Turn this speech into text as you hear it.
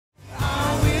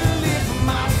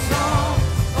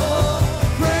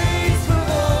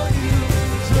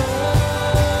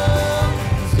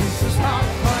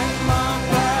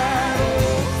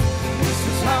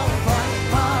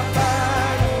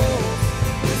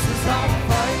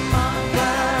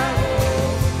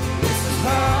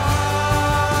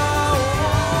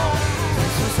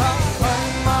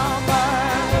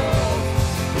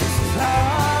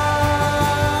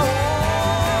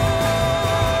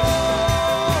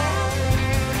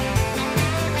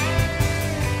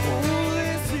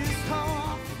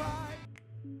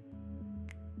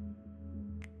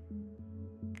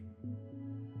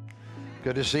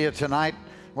Good to see you tonight.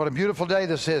 What a beautiful day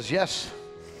this is. Yes,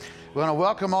 we want to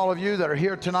welcome all of you that are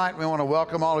here tonight. We want to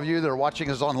welcome all of you that are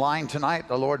watching us online tonight.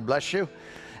 The Lord bless you.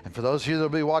 And for those of you that will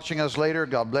be watching us later,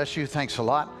 God bless you. Thanks a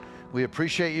lot. We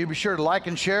appreciate you. Be sure to like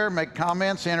and share, make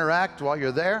comments, interact while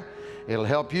you're there. It'll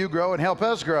help you grow and help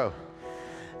us grow.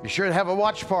 Be sure to have a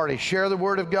watch party. Share the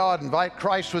Word of God. Invite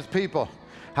Christ with people.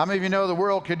 How many of you know the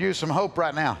world could use some hope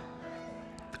right now?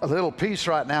 A little peace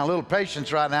right now, a little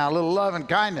patience right now, a little love and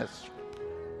kindness.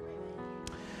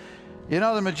 You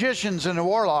know, the magicians and the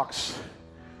warlocks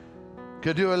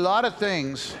could do a lot of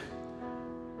things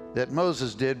that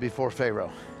Moses did before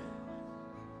Pharaoh.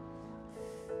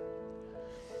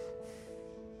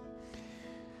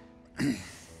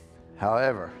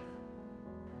 However,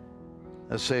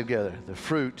 let's say together, the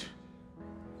fruit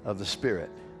of the Spirit,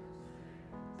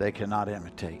 they cannot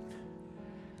imitate.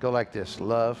 Go like this: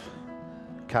 love,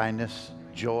 kindness,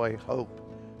 joy, hope,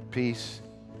 peace,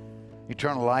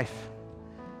 eternal life.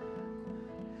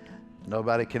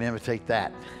 Nobody can imitate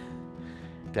that.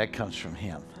 That comes from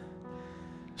Him.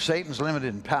 Satan's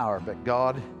limited in power, but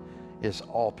God is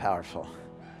all-powerful,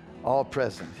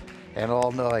 all-present, and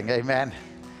all-knowing. Amen.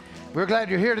 We're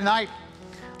glad you're here tonight.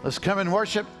 Let's come and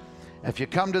worship. If you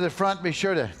come to the front, be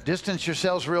sure to distance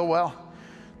yourselves real well.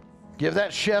 Give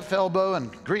that chef elbow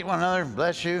and greet one another.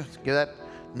 Bless you. Give that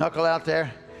knuckle out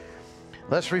there.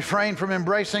 Let's refrain from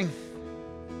embracing.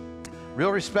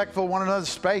 Real respectful one another's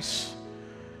space.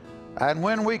 And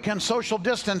when we can social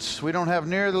distance, we don't have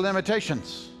near the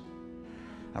limitations.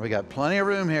 Now we got plenty of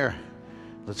room here.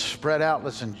 Let's spread out.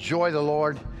 Let's enjoy the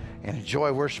Lord and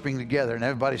enjoy worshiping together. And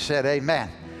everybody said amen.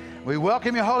 We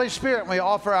welcome you, Holy Spirit, and we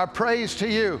offer our praise to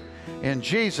you in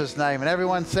Jesus' name. And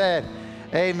everyone said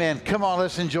amen. Come on,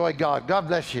 let's enjoy God. God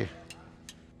bless you.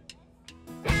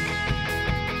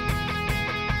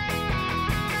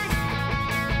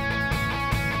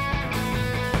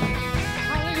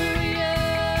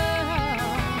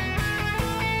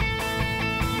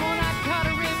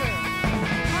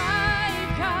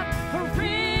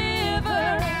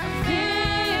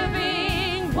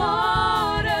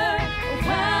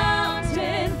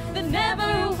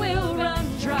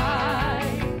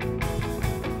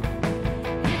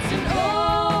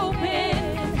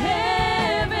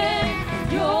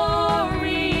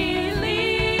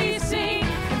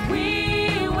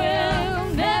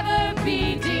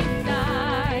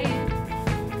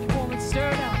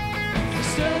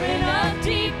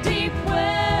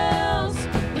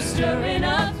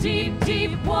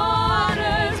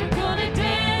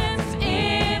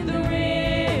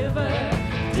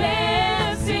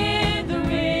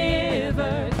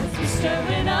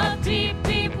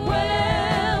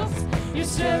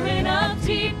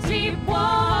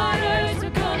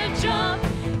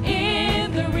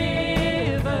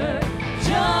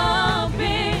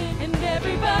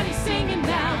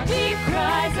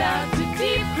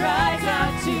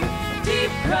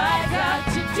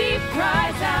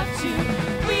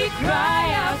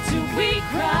 Cries out to, we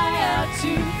cry out to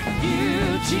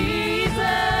you, Jesus.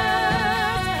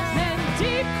 And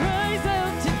deep cries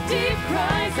out to, deep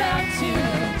cries out to,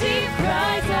 deep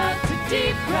cries out to,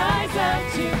 deep cries out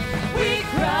to,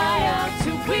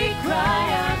 we cry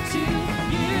out to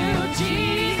you,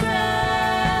 Jesus.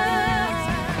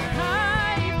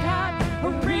 I've got a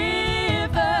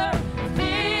river of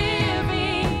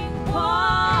living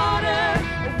water,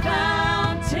 a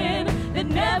fountain that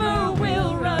never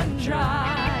will run dry.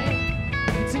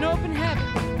 It's an open heaven.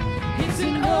 It's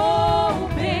an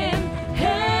open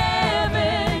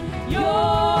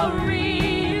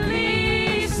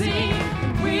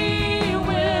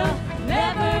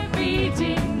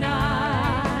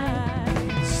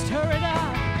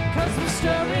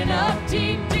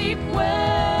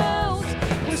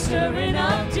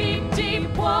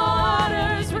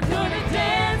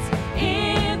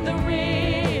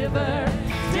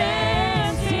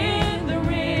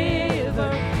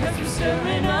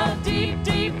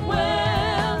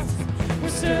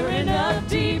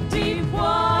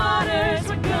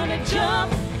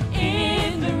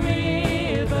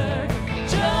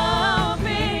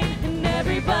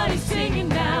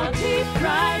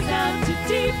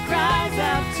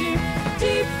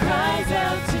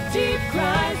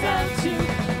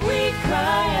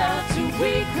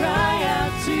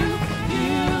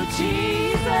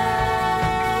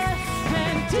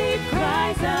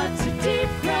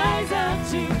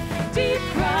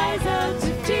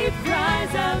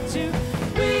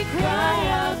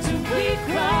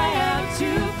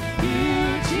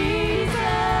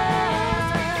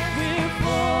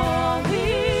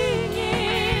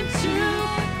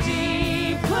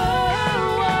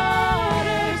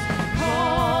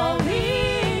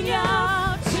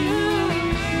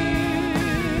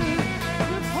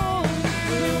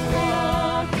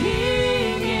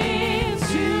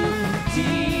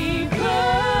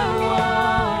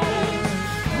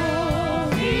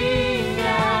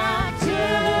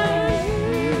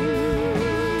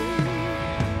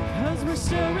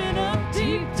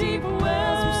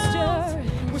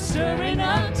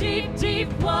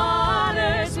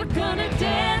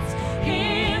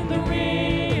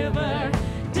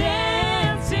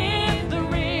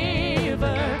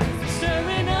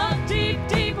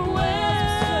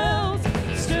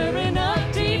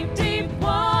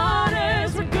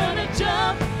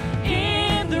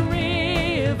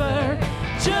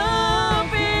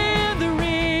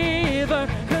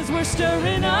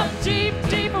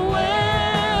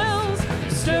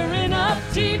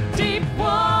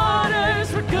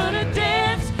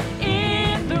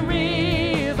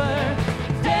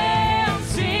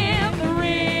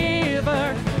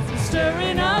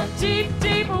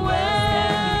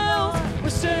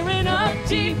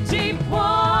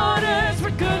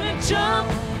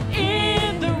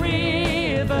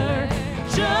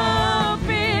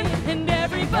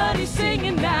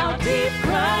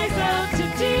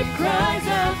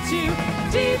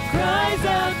cries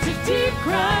out to, deep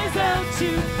cries out to,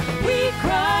 we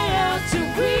cry out to,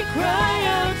 we cry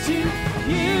out to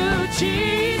you,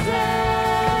 Jesus.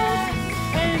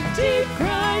 And deep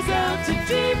cries out to,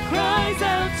 deep cries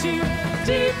out to,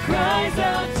 deep cries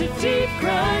out to, deep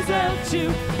cries out to,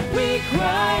 we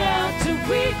cry out to,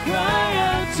 we cry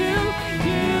out to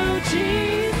you,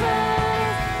 Jesus.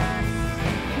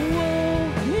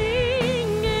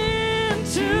 Walking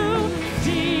into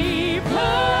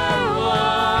deeper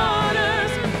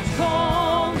waters,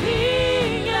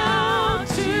 calling out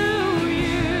to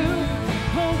you.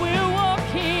 Oh, we're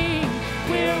walking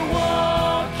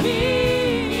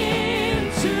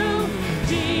into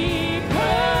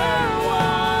deeper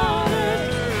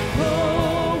waters,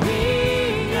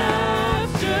 going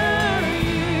after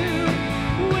you.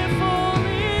 We're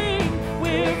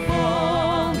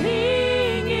falling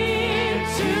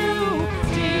into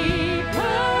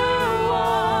deeper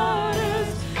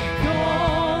waters,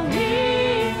 going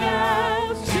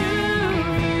after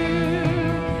you.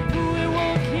 We're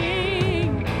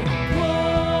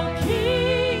walking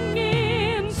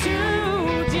into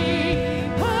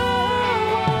deeper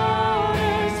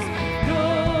waters,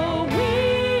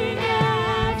 going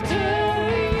after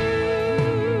you.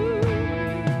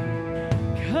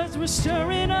 'Cause we're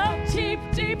stirring up deep,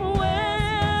 deep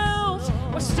wells.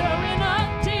 We're stirring up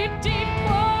deep, deep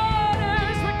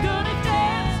waters. We're gonna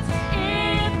dance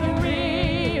in the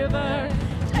river.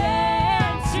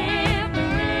 Dance in the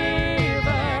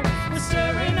river. We're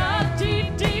stirring up deep,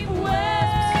 deep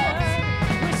wells.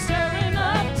 We're stirring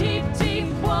up deep, deep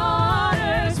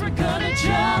waters. We're gonna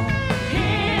jump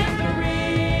in the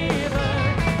river.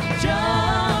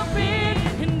 Jump in,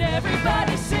 and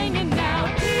everybody singing now.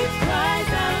 Deep cries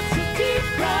out to, deep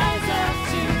cries out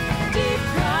to, deep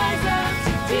cries out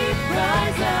to, deep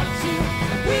cries out to,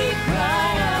 we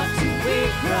cry out to, we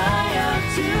cry out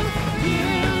to you,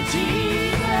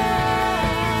 Jesus.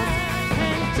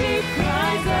 And deep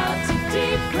cries out to,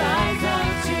 deep cries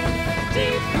out to,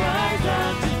 deep cries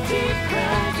out to, deep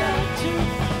cries out to,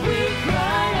 we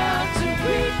cry out to,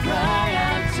 we cry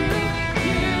out to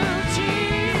you,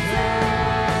 Jesus.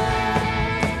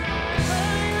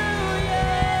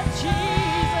 Hallelujah, Jesus.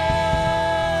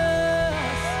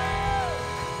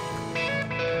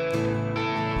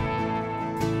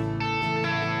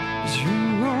 You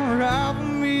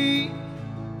unravel me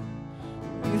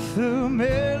with a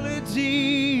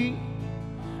melody.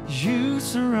 You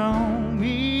surround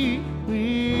me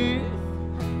with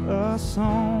a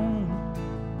song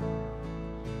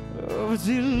of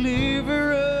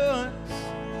deliverance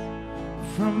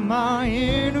from my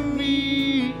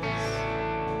enemies,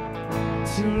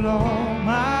 till all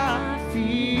my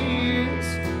fears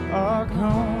are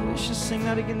gone. Let's just sing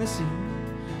that again this evening.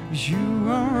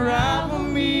 You unravel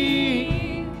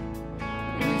me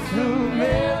with a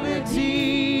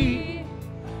melody.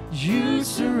 You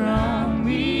surround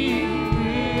me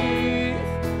with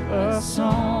a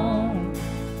song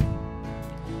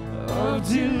of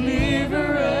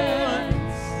deliverance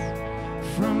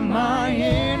from my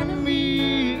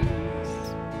enemies,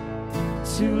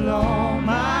 till all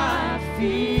my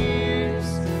fears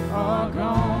are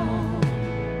gone.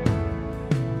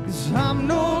 'Cause I'm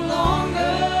no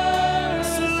longer a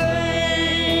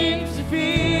slave to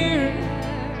fear.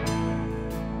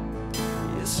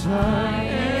 Yes, I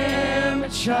am a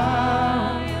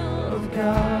child of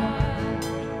God.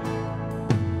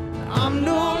 I'm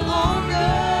no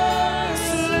longer a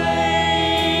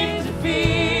slave to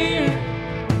fear.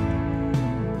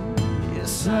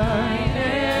 Yes, I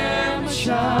am a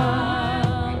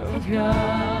child of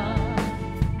God.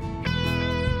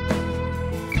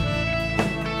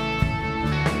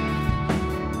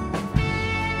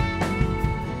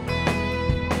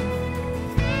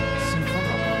 Sing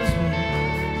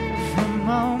from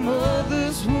my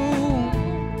mother's womb,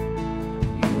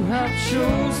 you have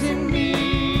chosen me.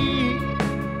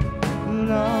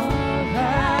 Love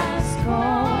has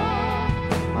called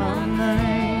my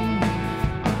name.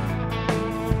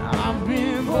 I've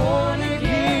been born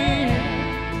again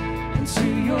into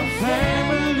your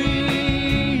family.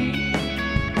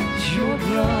 Your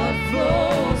blood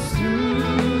flows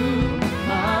through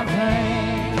my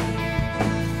veins.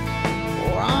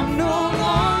 Oh, I'm no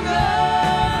longer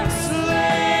a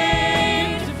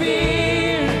slave to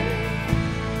fear.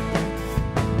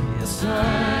 Yes, I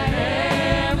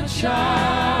am a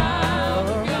child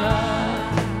of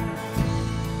God.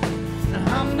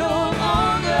 I'm no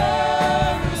longer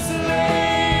a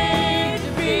slave to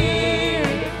fear.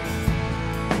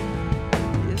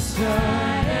 Yes, I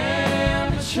am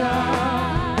a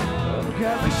child of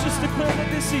God. Let's just declare that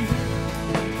this evening.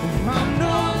 I'm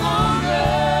no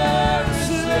longer a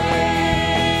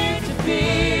slave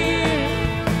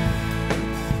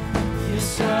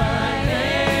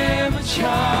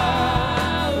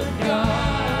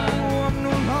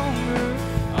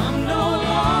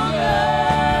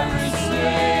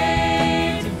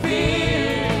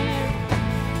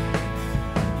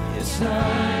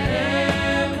I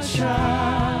am a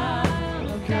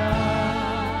child of God.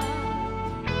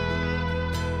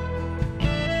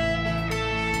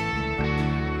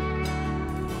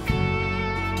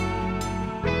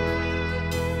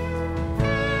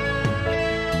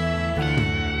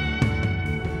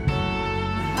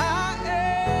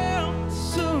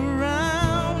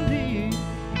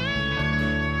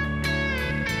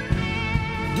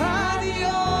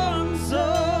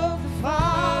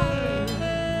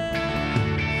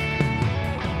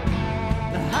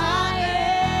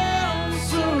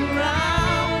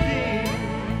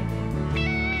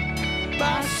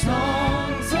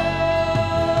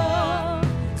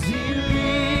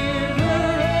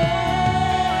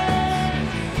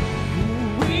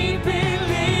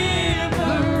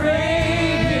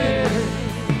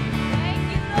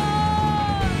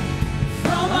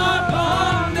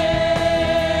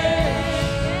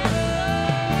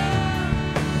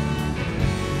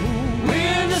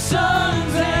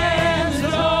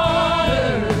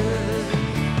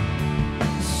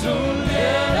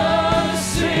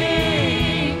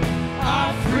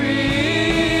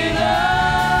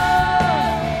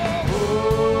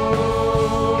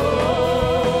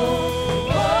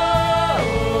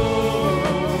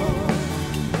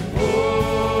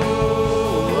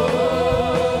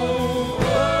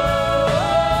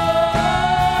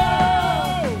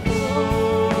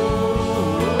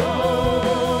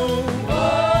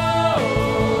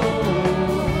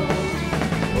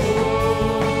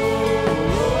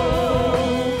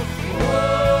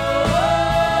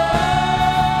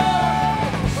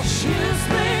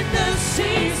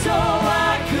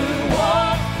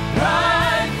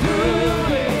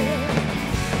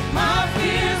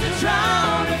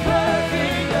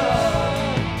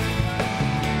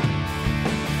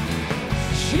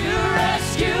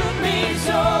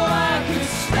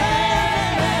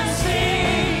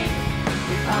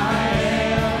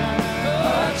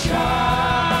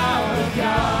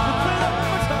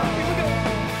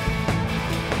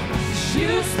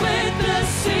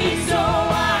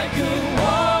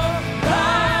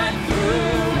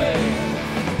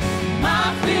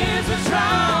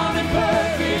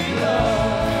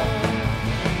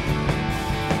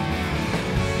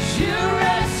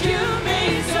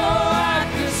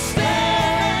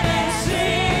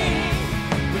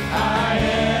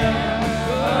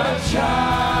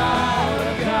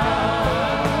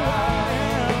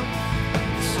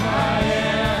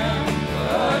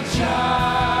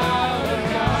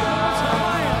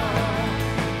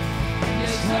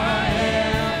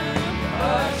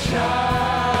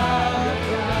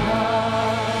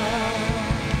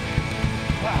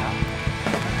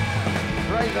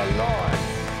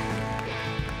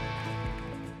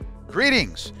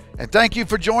 Greetings, and thank you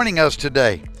for joining us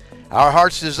today. Our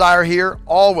heart's desire here,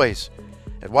 always,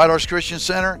 at Whitehorse Christian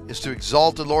Center is to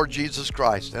exalt the Lord Jesus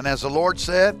Christ. And as the Lord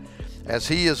said, as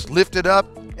He is lifted up,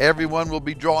 everyone will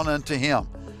be drawn unto Him.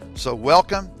 So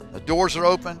welcome, the doors are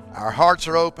open, our hearts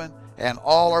are open, and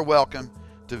all are welcome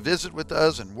to visit with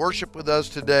us and worship with us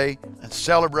today and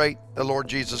celebrate the Lord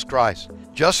Jesus Christ.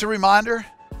 Just a reminder,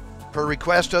 per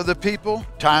request of the people,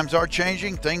 times are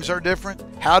changing, things are different.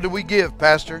 How do we give,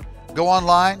 Pastor? Go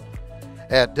online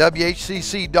at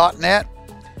whcc.net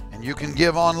and you can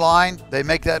give online. They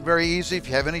make that very easy. If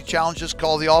you have any challenges,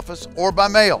 call the office or by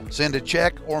mail. Send a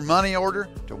check or money order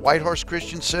to Whitehorse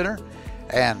Christian Center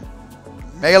and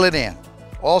mail it in.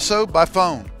 Also by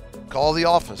phone, call the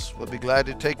office. We'll be glad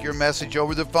to take your message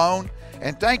over the phone.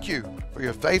 And thank you for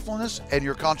your faithfulness and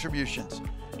your contributions.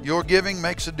 Your giving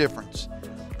makes a difference.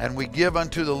 And we give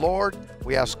unto the Lord.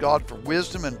 We ask God for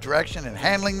wisdom and direction in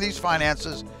handling these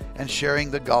finances and sharing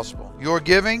the gospel. Your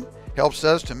giving helps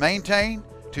us to maintain,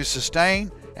 to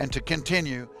sustain, and to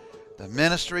continue the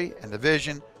ministry and the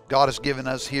vision God has given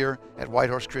us here at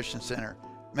Whitehorse Christian Center.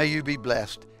 May you be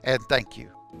blessed, and thank you.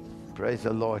 Praise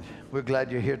the Lord. We're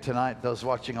glad you're here tonight. Those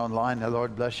watching online, the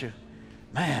Lord bless you.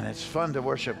 Man, it's fun to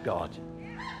worship God.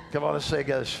 Come on, let's say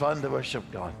again, it's fun to worship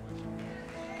God.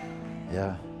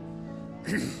 Yeah.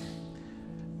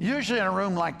 Usually in a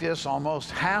room like this,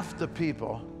 almost half the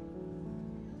people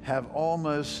have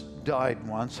almost died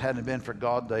once. Hadn't it been for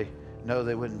God, they know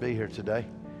they wouldn't be here today.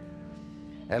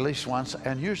 At least once.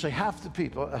 And usually half the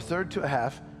people, a third to a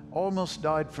half, almost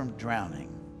died from drowning.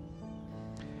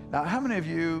 Now, how many of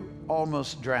you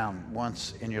almost drowned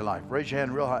once in your life? Raise your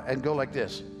hand real high and go like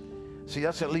this. See,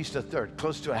 that's at least a third,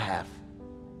 close to a half.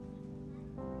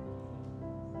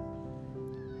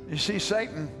 You see,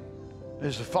 Satan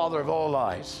is the father of all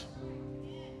lies.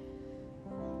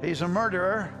 He's a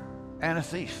murderer and a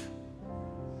thief.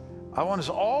 I want us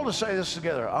all to say this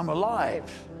together. I'm alive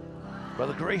by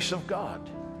the grace of God.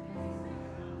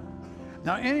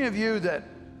 Now, any of you that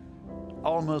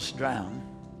almost drowned,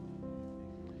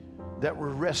 that were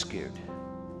rescued,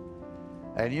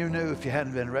 and you knew if you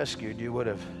hadn't been rescued, you would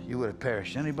have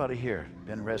perished. Anybody here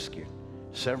been rescued?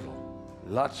 Several.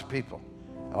 Lots of people.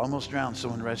 I almost drowned,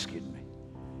 someone rescued me.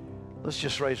 Let's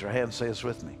just raise our hand and say this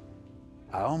with me.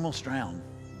 I almost drowned,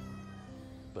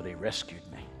 but he rescued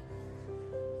me.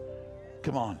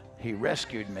 Come on, he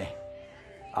rescued me.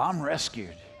 I'm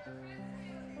rescued.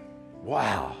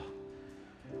 Wow.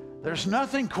 There's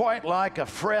nothing quite like a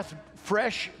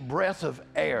fresh breath of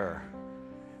air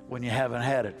when you haven't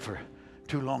had it for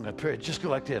too long a period. Just go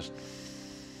like this.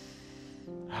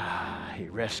 He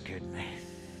rescued me.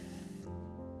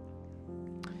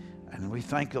 And we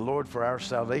thank the Lord for our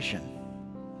salvation.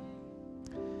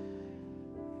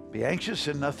 Be anxious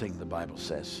in nothing, the Bible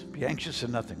says. Be anxious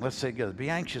in nothing. Let's say it together. Be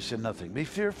anxious in nothing. Be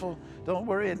fearful. Don't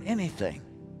worry in anything.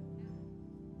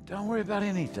 Don't worry about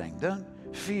anything. Don't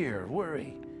fear,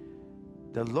 worry.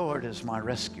 The Lord is my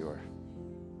rescuer.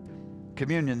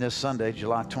 Communion this Sunday,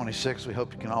 July 26th. We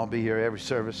hope you can all be here every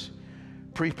service.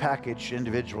 Pre-packaged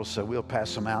individuals, so we'll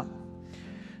pass them out.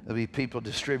 There'll be people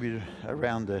distributed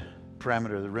around the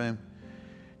perimeter of the room.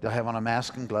 They'll have on a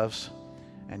mask and gloves,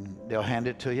 and they'll hand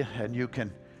it to you, and you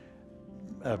can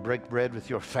break bread with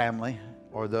your family,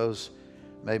 or those,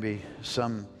 maybe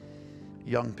some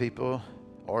young people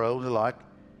or older alike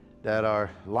that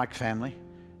are like family.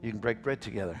 You can break bread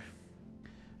together.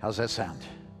 How's that sound?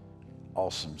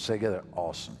 Awesome. Say together,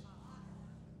 awesome.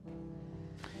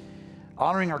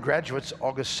 Honoring our graduates,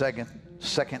 August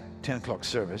 2nd, 10 o'clock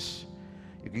service.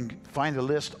 You can find a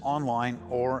list online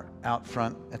or out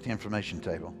front at the information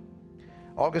table.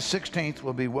 August 16th,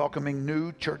 we'll be welcoming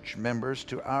new church members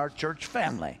to our church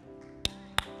family.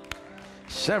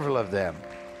 Several of them.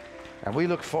 And we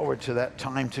look forward to that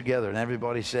time together. And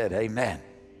everybody said, amen.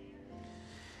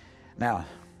 Now,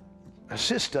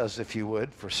 assist us, if you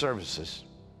would, for services.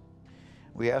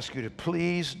 We ask you to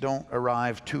please don't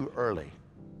arrive too early.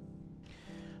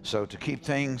 So to keep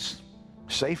things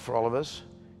safe for all of us,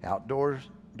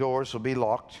 doors will be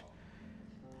locked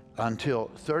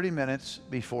until 30 minutes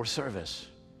before service.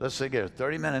 Let's say again,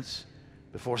 30 minutes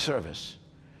before service.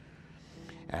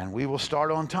 And we will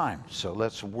start on time. So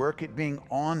let's work at being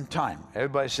on time.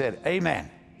 Everybody said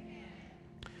amen.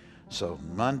 So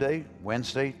Monday,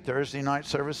 Wednesday, Thursday night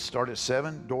service start at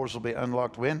 7. Doors will be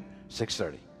unlocked when?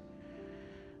 6:30.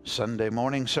 Sunday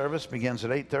morning service begins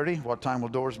at 8:30. What time will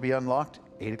doors be unlocked?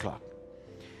 8 o'clock.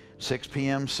 6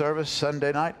 p.m. service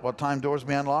Sunday night. What time doors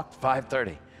be unlocked?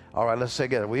 5:30. All right, let's say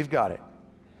together. We've got it.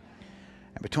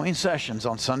 And between sessions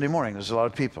on Sunday morning, there's a lot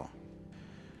of people.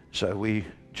 So we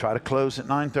try to close at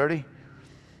 9:30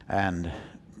 and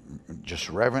just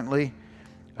reverently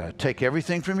take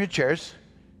everything from your chairs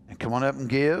and come on up and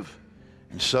give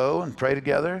and sow and pray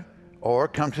together, or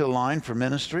come to the line for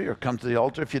ministry, or come to the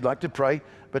altar if you'd like to pray.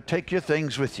 But take your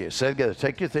things with you. Say together,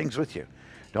 take your things with you.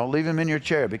 Don't leave them in your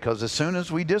chair, because as soon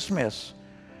as we dismiss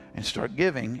and start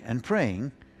giving and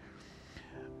praying,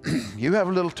 you have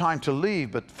a little time to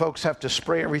leave, but folks have to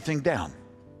spray everything down.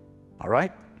 All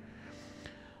right?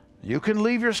 You can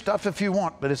leave your stuff if you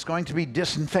want, but it's going to be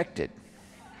disinfected.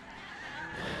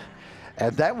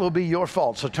 And that will be your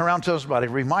fault. So turn around and tell somebody,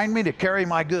 remind me to carry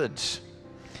my goods.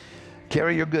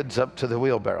 Carry your goods up to the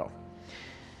wheelbarrow.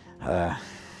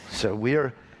 So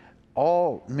we're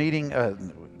all meeting.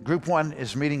 Group 1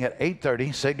 is meeting at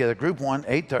 8:30. Say together, Group 1,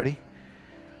 8:30.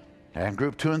 And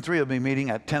Group 2 and 3 will be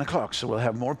meeting at 10 o'clock. So we'll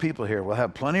have more people here. We'll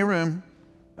have plenty of room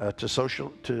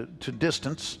to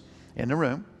distance in the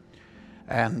room.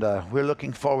 And we're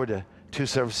looking forward to 2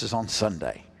 services on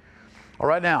Sunday. All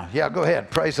right, now, yeah, go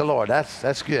ahead. Praise the Lord.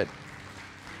 That's good.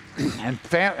 And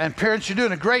parents, you're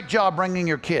doing a great job bringing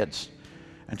your kids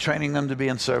and training them to be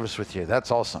in service with you.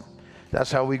 That's awesome.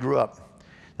 That's how we grew up.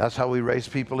 That's how we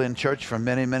raised people in church for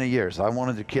many, many years. I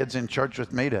wanted the kids in church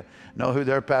with me to know who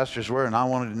their pastors were, and I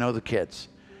wanted to know the kids.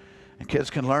 And kids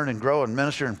can learn and grow and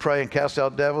minister and pray and cast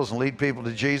out devils and lead people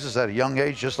to Jesus at a young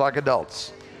age, just like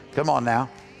adults. Come on now.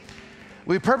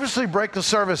 We purposely break the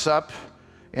service up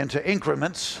into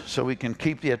increments so we can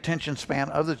keep the attention span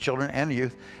of the children and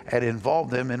youth and involve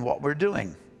them in what we're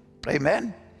doing.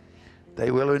 Amen?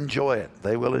 They will enjoy it.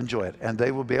 They will enjoy it. And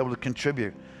they will be able to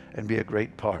contribute and be a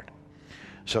great part.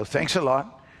 So thanks a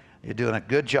lot. You're doing a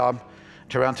good job.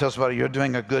 Turn around and tell somebody you're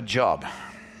doing a good job.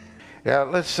 Yeah,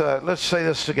 let's say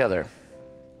this together.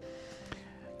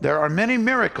 There are many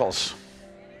miracles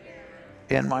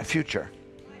in my future.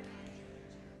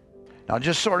 Now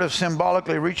just sort of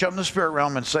symbolically reach up in the spirit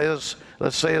realm and say this.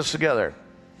 Let's say this together.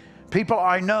 People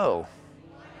I know,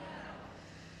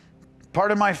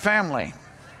 part of my family,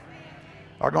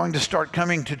 are going to start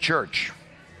coming to church.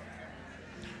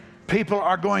 People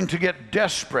are going to get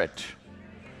desperate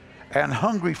and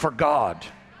hungry for God.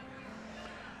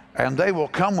 And they will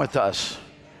come with us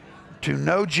to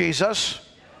know Jesus,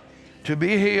 to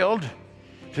be healed,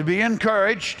 to be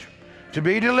encouraged, to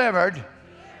be delivered,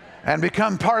 and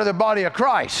become part of the body of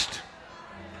Christ.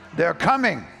 They're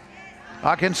coming.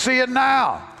 I can see it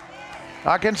now.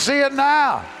 I can see it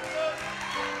now.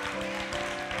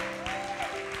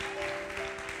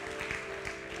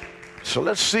 So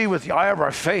let's see with the eye of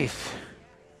our faith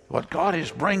what God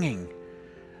is bringing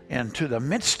into the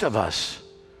midst of us.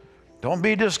 Don't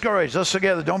be discouraged. Let's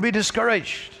together. Don't be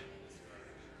discouraged.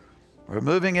 We're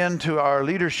moving into our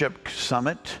leadership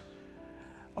summit,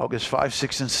 August 5,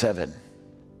 6, and 7.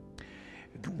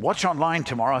 Watch online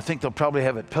tomorrow. I think they'll probably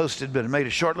have it posted, but I made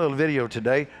a short little video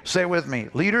today. Say it with me.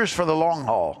 Leaders for the long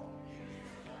haul.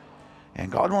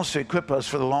 And God wants to equip us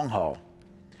for the long haul.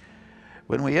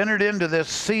 When we entered into this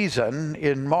season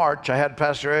in March, I had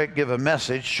Pastor Eric give a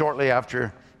message shortly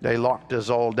after they locked us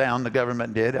all down. The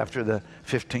government did. After the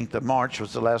 15th of March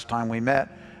was the last time we met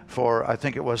for, I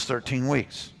think it was 13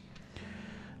 weeks.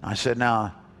 I said,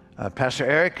 now, Pastor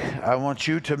Eric, I want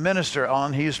you to minister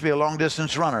on, he used to be a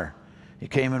long-distance runner. He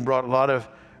came and brought a lot of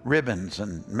ribbons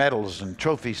and medals and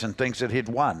trophies and things that he'd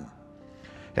won.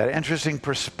 He had an interesting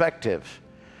perspective.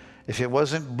 If it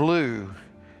wasn't blue,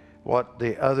 what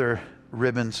the other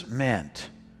ribbons meant.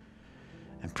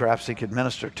 And perhaps he could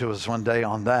minister to us one day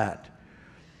on that.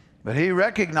 But he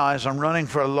recognized I'm running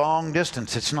for a long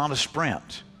distance. It's not a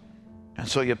sprint. And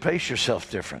so you pace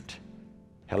yourself different.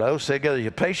 Hello? Say together,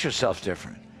 you pace yourself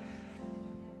different.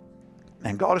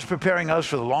 And God is preparing us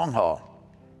for the long haul.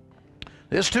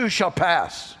 This too shall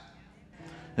pass.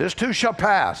 This too shall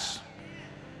pass.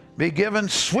 Be given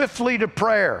swiftly to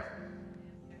prayer.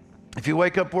 If you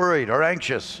wake up worried or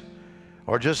anxious,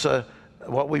 or just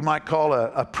what we might call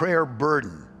a prayer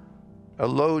burden, a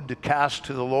load to cast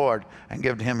to the Lord and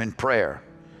give to Him in prayer.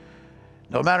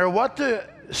 No matter what the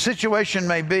situation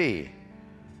may be,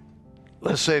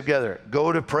 let's say together,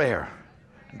 go to prayer.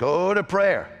 Go to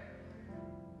prayer.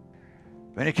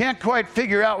 When you can't quite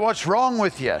figure out what's wrong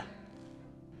with you,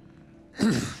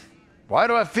 why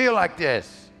do I feel like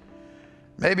this?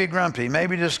 Maybe grumpy,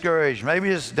 maybe discouraged, maybe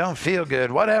just don't feel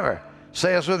good, whatever.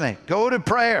 Say this with me. Go to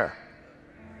prayer.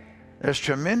 There's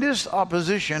tremendous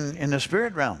opposition in the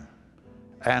spirit realm.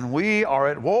 And we are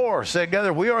at war. Say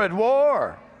together, we are at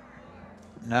war.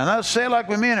 Now, not say it like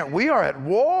we mean it. We are at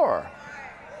war.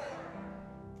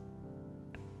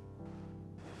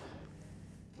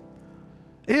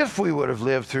 If we would have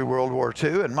lived through World War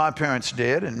II, and my parents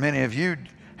did, and many of you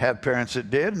have parents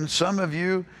that did, and some of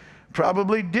you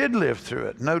probably did live through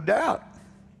it, no doubt.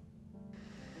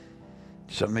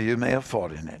 Some of you may have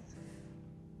fought in it.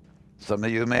 Some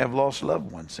of you may have lost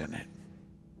loved ones in it.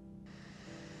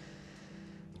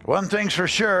 One thing's for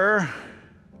sure,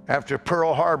 after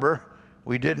Pearl Harbor,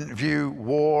 we didn't view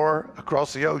war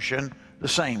across the ocean the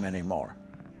same anymore.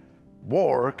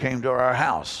 War came to our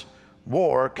house.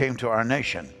 War came to our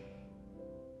nation.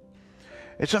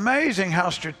 It's amazing how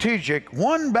strategic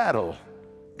one battle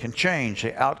can change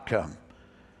the outcome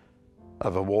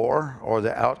of a war or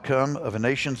the outcome of a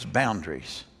nation's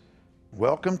boundaries.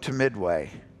 Welcome to Midway.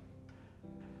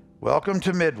 Welcome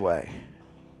to Midway.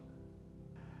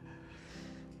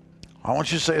 I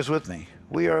want you to say this with me.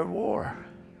 We are at war,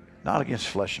 not against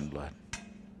flesh and blood,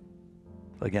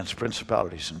 but against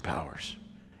principalities and powers.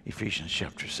 Ephesians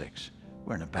chapter 6.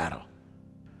 We're in a battle.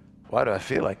 Why do I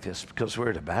feel like this? Because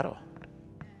we're in a battle.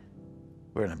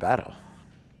 We're in a battle.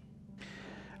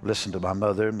 Listen to my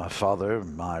mother, my father,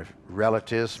 my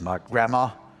relatives, my grandma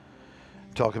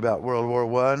talk about World War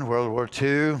I, World War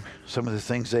II, some of the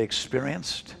things they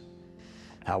experienced,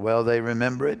 how well they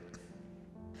remember it.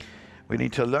 We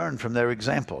need to learn from their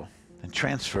example and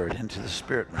transfer it into the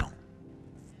spirit realm.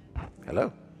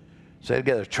 Hello? Say it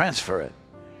together, transfer it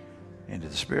into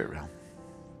the spirit realm.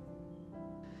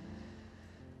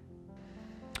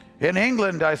 In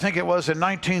England, I think it was in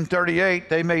 1938,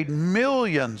 they made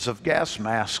millions of gas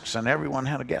masks, and everyone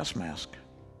had a gas mask.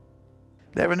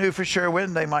 They never knew for sure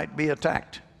when they might be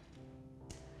attacked.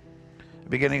 The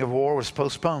beginning of war was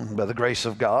postponed by the grace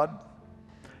of God,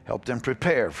 helped them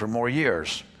prepare for more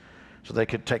years so they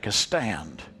could take a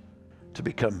stand to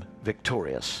become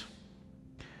victorious.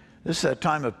 This is a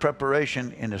time of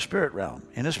preparation in the spirit realm.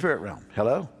 In the spirit realm.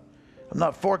 Hello? I'm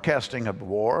not forecasting a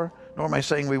war, nor am I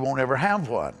saying we won't ever have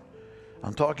one.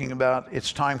 I'm talking about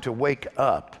it's time to wake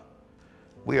up.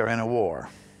 We are in a war.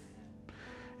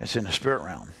 It's in the spirit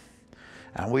realm.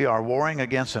 And we are warring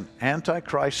against an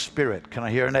antichrist spirit. Can I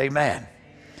hear an amen?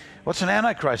 What's an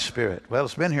Antichrist spirit? Well,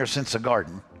 it's been here since the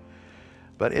garden,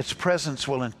 but its presence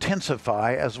will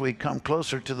intensify as we come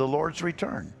closer to the Lord's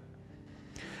return.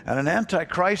 And an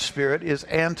Antichrist spirit is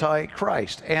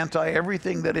anti-Christ,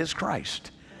 anti-everything that is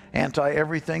Christ,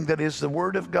 anti-everything that is the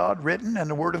Word of God written and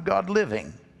the Word of God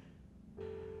living.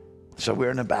 So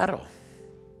we're in a battle.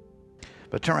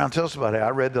 But turn around and tell us about it. I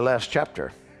read the last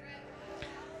chapter.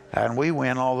 And we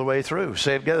win all the way through.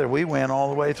 Say it together, we win all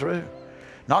the way through.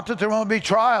 Not that there won't be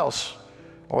trials,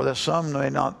 or that some may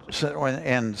not,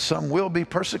 and some will be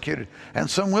persecuted, and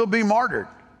some will be martyred.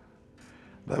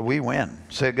 But we win.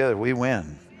 Say it together, we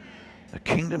win. The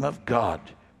kingdom of God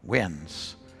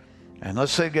wins. And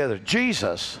let's say together,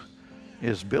 Jesus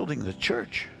is building the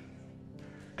church.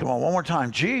 Come on, one more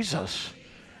time. Jesus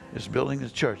is building the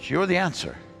church. You're the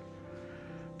answer.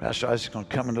 Pastor Isaac's going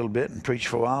to come in a little bit and preach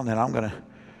for a while, and then I'm going to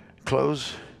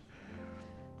close.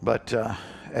 But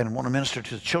and want to minister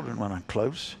to the children when I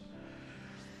close.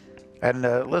 And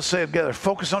let's say it together,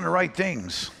 focus on the right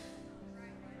things.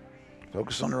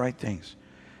 Focus on the right things.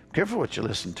 Careful what you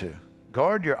listen to.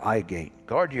 Guard your eye gate.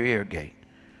 Guard your ear gate.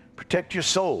 Protect your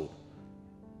soul.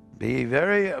 Be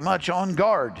very much on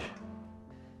guard.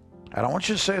 And I want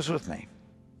you to say this with me.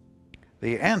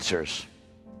 The answers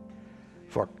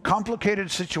for complicated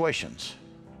situations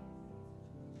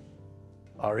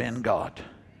are in God.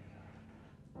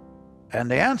 And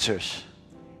the answers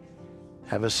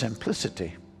have a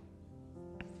simplicity.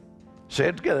 Say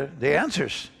it together. The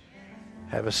answers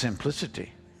have a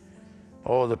simplicity.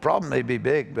 Oh, the problem may be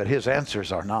big, but his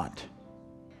answers are not.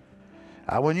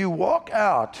 When you walk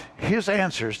out his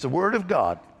answers, the Word of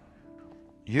God,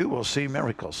 you will see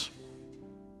miracles.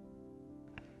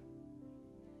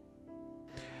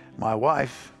 My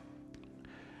wife,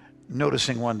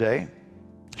 noticing one day,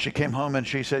 she came home and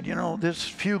she said, you know, this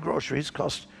few groceries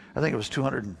cost, I think it was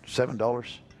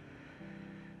 $207.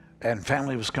 And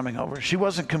family was coming over. She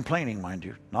wasn't complaining, mind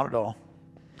you, not at all.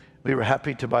 We were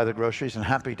happy to buy the groceries and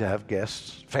happy to have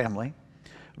guests, family.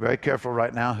 Very careful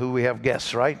right now who we have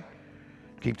guests, right?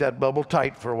 Keep that bubble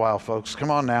tight for a while, folks.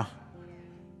 Come on now.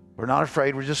 We're not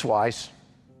afraid, we're just wise.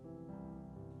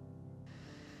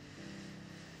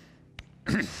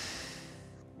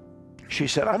 She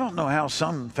said, I don't know how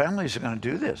some families are going to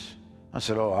do this. I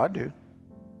said, oh, I do.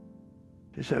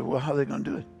 She said, well, how are they going to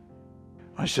do it?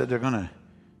 I said, they're going to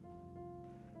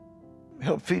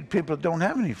help feed people that don't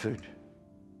have any food.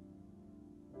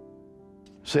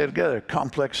 Say it together,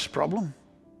 complex problem,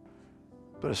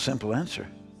 but a simple answer.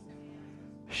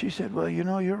 She said, well, you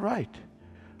know, you're right.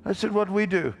 I said, what do we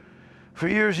do? For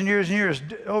years and years and years,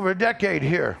 over a decade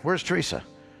here. Where's Teresa?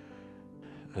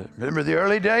 Remember the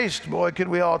early days? Boy, could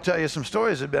we all tell you some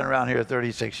stories that have been around here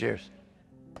 36 years.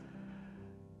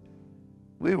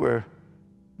 We were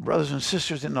brothers and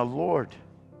sisters in the Lord,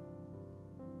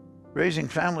 raising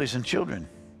families and children.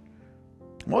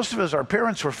 Most of us, our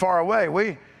parents were far away.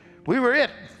 We were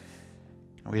it.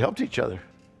 We helped each other.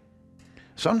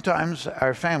 Sometimes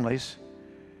our families,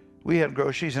 we had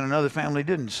groceries and another family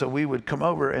didn't, so we would come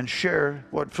over and share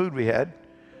what food we had.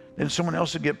 Then someone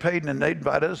else would get paid and then they'd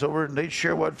invite us over and they'd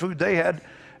share what food they had.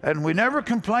 And we never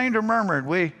complained or murmured.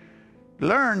 We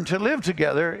learned to live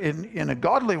together in a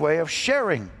godly way of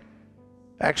sharing.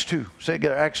 Acts 2. Say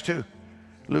together, Acts 2.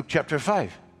 Luke chapter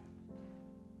 5.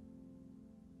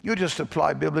 You just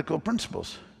apply biblical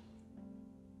principles.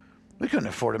 We couldn't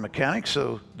afford a mechanic,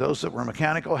 so those that were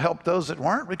mechanical helped those that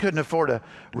weren't. We couldn't afford a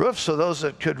roof, so those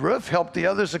that could roof helped the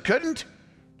others that couldn't.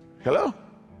 Hello?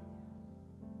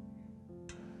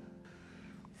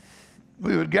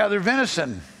 We would gather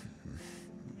venison,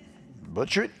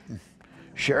 butcher it,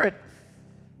 share it.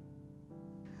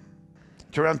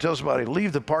 Turn around and tell somebody,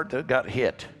 leave the part that got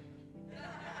hit.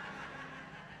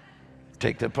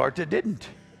 Take the part that didn't.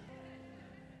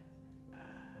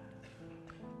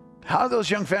 How are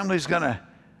those young families going to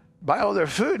buy all their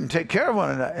food and take care of one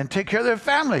another and take care of their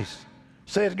families?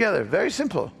 Say it together. Very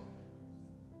simple.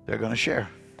 They're going to share.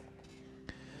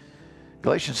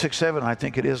 Galatians 6:7, I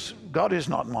think it is. God is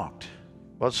not mocked.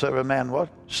 Whatsoever a man what?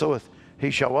 Soweth,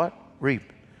 he shall what?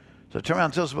 Reap. So turn around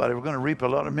and tell somebody, we're going to reap a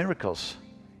lot of miracles.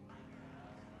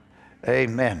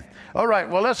 Amen. All right,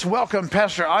 well, let's welcome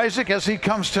Pastor Isaac as he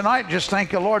comes tonight. Just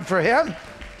thank the Lord for him.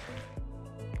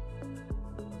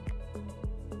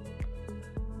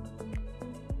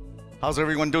 How's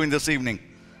everyone doing this evening?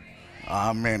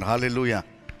 Amen. Hallelujah.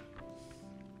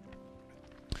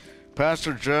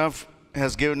 Pastor Jeff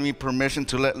has given me permission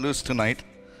to let loose tonight.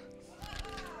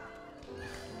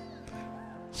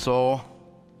 So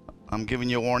I'm giving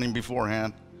you a warning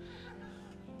beforehand.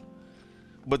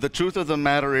 But the truth of the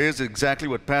matter is exactly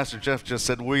what Pastor Jeff just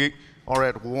said. We are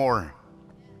at war.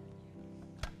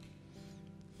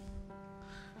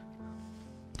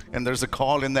 and there's a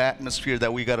call in the atmosphere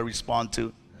that we got to respond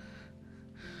to.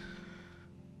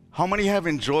 How many have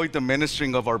enjoyed the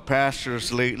ministering of our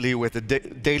pastors lately with the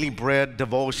daily bread,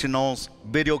 devotionals,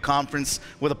 video conference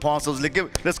with apostles?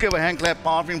 Let's give a hand clap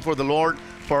offering for the Lord,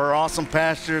 for our awesome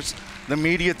pastors, the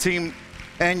media team,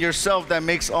 and yourself that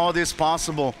makes all this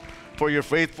possible, for your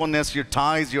faithfulness, your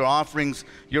tithes, your offerings,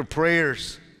 your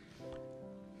prayers.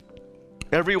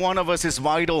 Every one of us is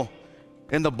vital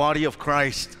in the body of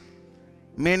Christ.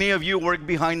 Many of you work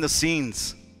behind the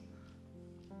scenes.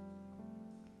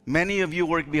 Many of you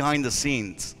work behind the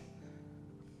scenes.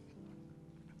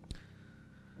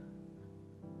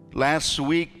 Last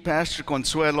week, Pastor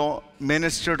Consuelo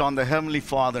ministered on the Heavenly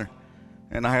Father,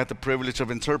 and I had the privilege of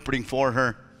interpreting for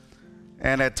her.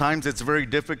 And at times it's very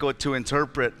difficult to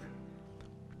interpret.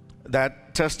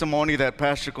 That testimony that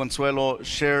Pastor Consuelo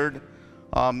shared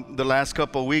the last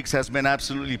couple of weeks has been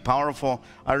absolutely powerful.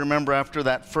 I remember after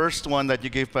that first one that you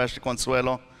gave, Pastor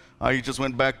Consuelo, I just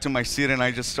went back to my seat and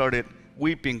I just started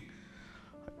weeping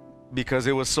because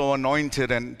it was so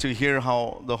anointed, and to hear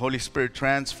how the Holy Spirit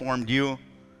transformed you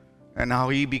and how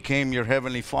He became your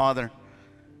Heavenly Father.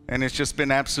 And it's just been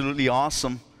absolutely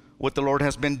awesome what the Lord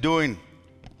has been doing.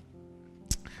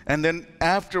 And then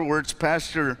afterwards,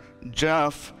 Pastor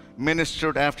Jeff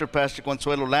ministered after Pastor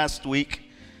Consuelo last week,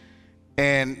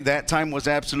 and that time was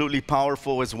absolutely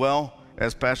powerful as well,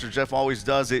 as Pastor Jeff always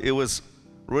does. It was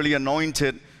really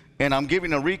anointed. And I'm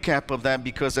giving a recap of that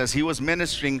because as he was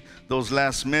ministering those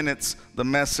last minutes, the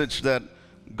message that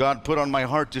God put on my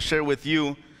heart to share with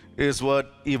you is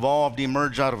what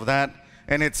emerged out of that.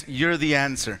 And it's, you're the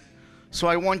answer. So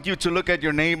I want you to look at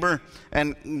your neighbor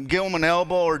and give them an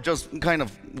elbow or just kind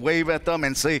of wave at them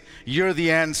and say, you're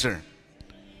the answer.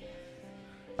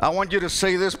 I want you to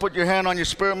say this, put your hand on your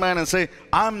spirit man and say,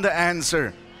 I'm the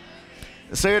answer.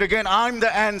 Say it again, I'm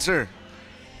the answer.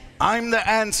 I'm the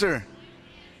answer.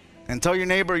 And tell your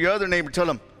neighbor, your other neighbor, tell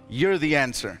them, you're the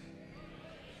answer.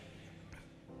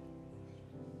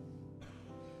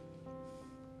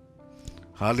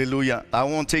 Hallelujah. I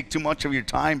won't take too much of your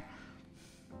time.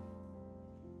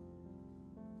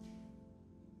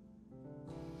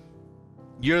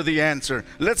 You're the answer.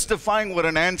 Let's define what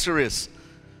an answer is.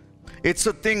 It's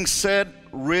a thing said,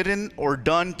 written, or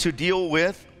done to deal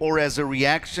with or as a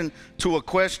reaction to a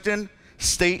question,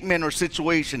 statement, or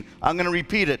situation. I'm going to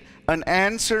repeat it. An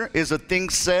answer is a thing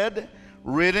said,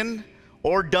 written,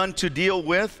 or done to deal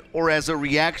with or as a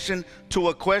reaction to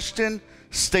a question,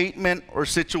 statement, or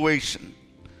situation.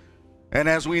 And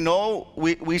as we know,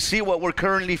 we see what we're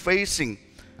currently facing.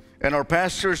 And our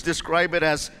pastors describe it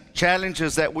as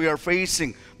challenges that we are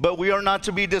facing. But we are not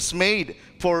to be dismayed,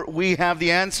 for we have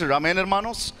the answer. Amen,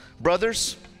 hermanos,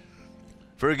 brothers.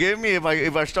 Forgive me if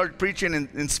I start preaching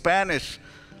in Spanish.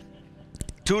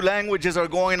 Two languages are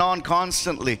going on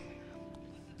constantly.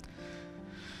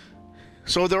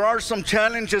 So there are some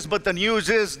challenges, but the news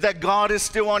is that God is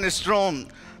still on His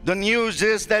throne. The news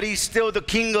is that He's still the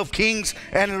King of Kings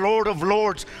and Lord of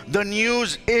Lords. The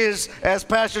news is, as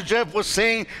Pastor Jeff was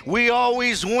saying, we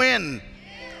always win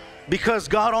because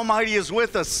God Almighty is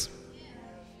with us.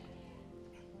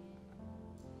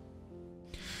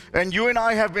 And you and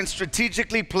I have been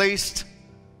strategically placed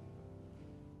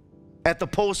at the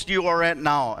post you are at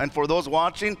now. And for those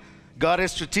watching, God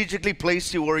has strategically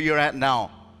placed you where you're at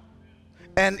now.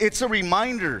 And it's a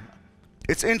reminder.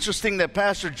 It's interesting that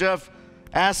Pastor Jeff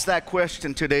asked that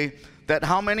question today, that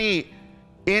how many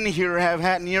in here have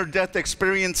had near-death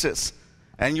experiences?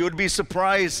 And you would be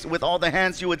surprised with all the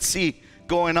hands you would see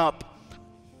going up.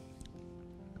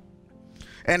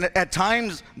 And at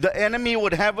times, the enemy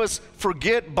would have us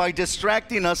forget by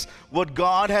distracting us what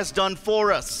God has done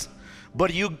for us.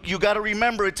 But you got to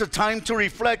remember, it's a time to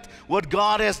reflect what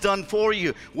God has done for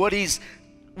you, what He's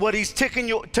taken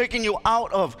you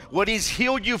out of, what He's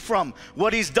healed you from,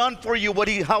 what He's done for you,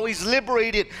 how He's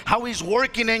liberated, how He's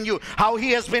working in you, how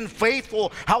He has been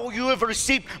faithful, how you have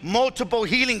received multiple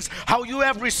healings, how you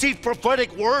have received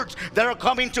prophetic words that are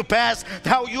coming to pass,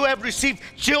 how you have received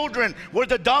children where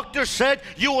the doctor said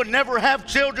you would never have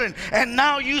children, and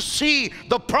now you see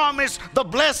the promise, the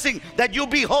blessing that you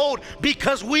behold,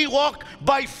 because we walk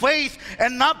by faith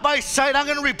and not by sight. I'm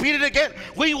going to repeat it again.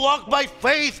 We walk by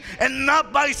faith and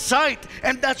not by sight,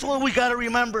 and that's what we got to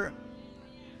remember.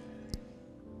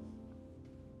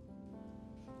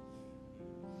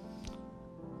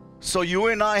 So you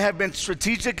and I have been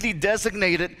strategically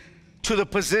designated to the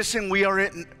position we are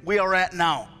at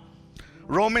now.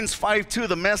 Romans 5:2,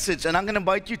 the Message, and I'm going to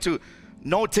invite you to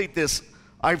notate this.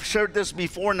 I've shared this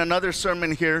before in another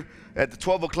sermon here at the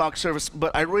 12 o'clock service,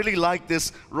 but I really like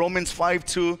this. Romans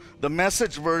 5:2, the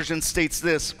Message version states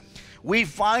this: we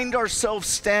find ourselves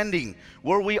standing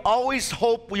where we always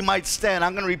hope we might stand.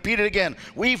 I'm going to repeat it again.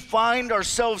 We find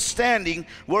ourselves standing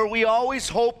where we always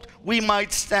hoped we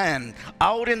might stand,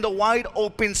 out in the wide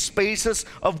open spaces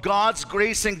of God's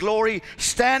grace and glory,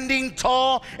 standing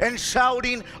tall and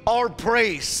shouting our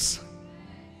praise.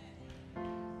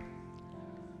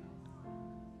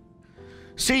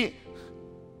 See,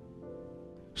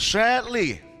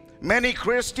 sadly, many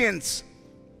Christians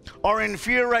are in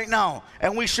fear right now,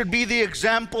 and we should be the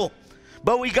example.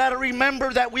 But we got to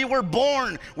remember that we were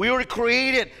born, we were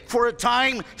created for a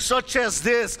time such as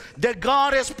this, that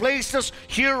God has placed us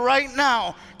here right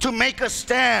now to make a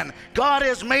stand. God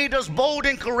has made us bold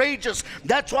and courageous.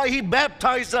 That's why He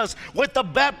baptized us with the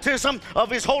baptism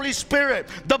of His Holy Spirit.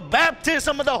 The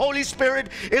baptism of the Holy Spirit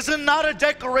is not a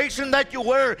decoration that you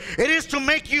wear. It is to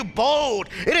make you bold.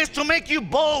 It is to make you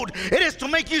bold. It is to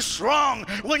make you strong.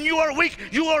 When you are weak,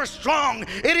 you are strong.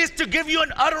 It is to give you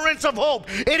an utterance of hope.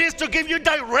 It is to give you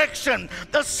direction.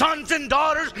 The sons and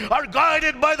daughters are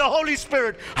guided by the Holy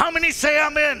Spirit. How many say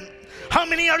amen? How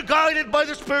many are guided by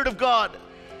the Spirit of God?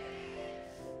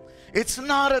 It's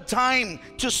not a time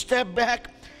to step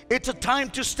back. It's a time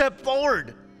to step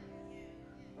forward.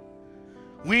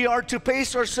 We are to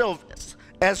pace ourselves,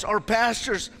 as our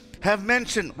pastors have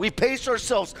mentioned. We pace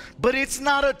ourselves, but it's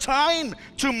not a time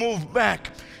to move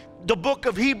back. The book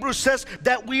of Hebrews says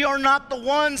that we are not the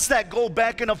ones that go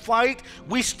back in a fight.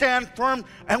 We stand firm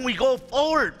and we go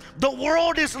forward. The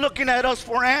world is looking at us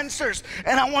for answers,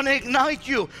 and I want to ignite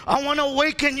you. I want to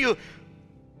awaken you.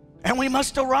 And we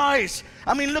must arise.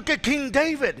 I mean, look at King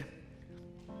David.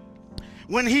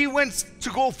 When he went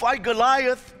to go fight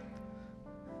Goliath,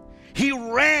 he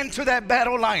ran to that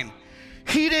battle line.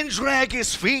 He didn't drag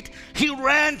his feet. He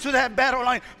ran to that battle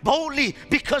line boldly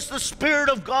because the Spirit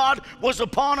of God was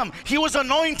upon him. He was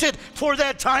anointed for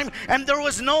that time, and there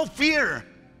was no fear.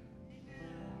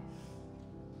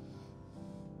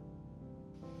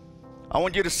 I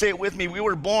want you to say it with me. We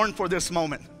were born for this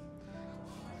moment.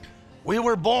 We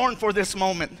were born for this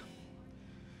moment.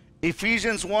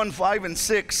 Ephesians 1, 5, and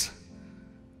 6.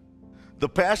 The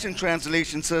Passion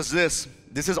Translation says this.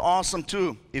 This is awesome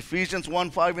too. Ephesians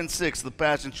 1, 5, and 6, the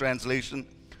Passion Translation.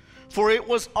 For it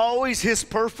was always His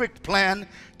perfect plan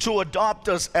to adopt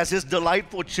us as His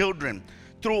delightful children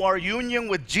through our union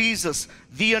with Jesus,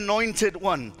 the Anointed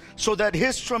One, so that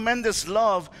His tremendous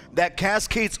love that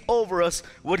cascades over us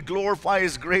would glorify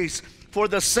His grace. For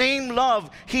the same love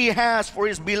He has for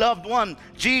His beloved one,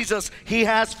 Jesus, He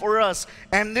has for us.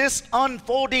 And this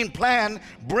unfolding plan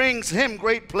brings Him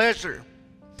great pleasure.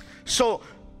 So,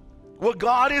 what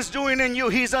God is doing in you,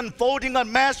 He's unfolding a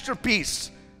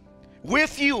masterpiece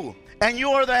with you. And you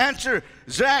are the answer.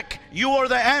 Zach, you are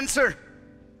the answer.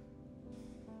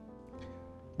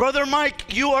 Brother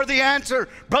Mike, you are the answer.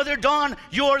 Brother Don,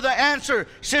 you are the answer.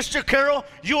 Sister Carol,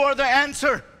 you are the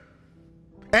answer.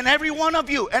 And every one of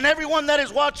you, and everyone that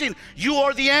is watching, you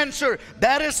are the answer.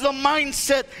 That is the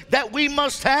mindset that we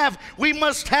must have. We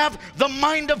must have the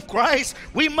mind of Christ.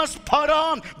 We must put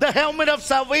on the helmet of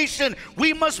salvation.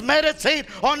 We must meditate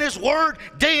on His word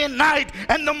day and night.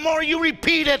 And the more you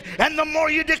repeat it, and the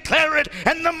more you declare it,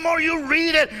 and the more you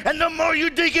read it, and the more you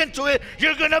dig into it,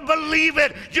 you're going to believe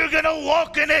it. You're going to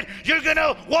walk in it. You're going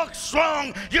to walk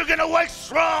strong. You're going to walk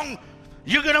strong.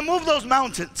 You're going to move those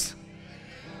mountains.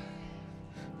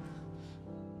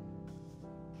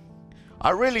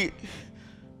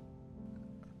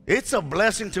 It's a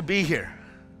blessing to be here.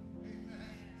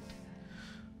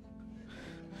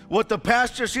 What the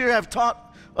pastors here have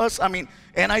taught us,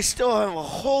 and I still have a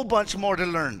whole bunch more to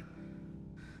learn.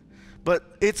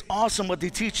 But it's awesome what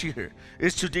they teach you here,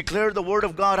 is to declare the word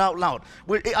of God out loud.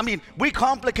 We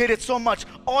complicate it so much.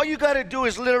 All you got to do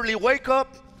is literally wake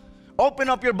up, open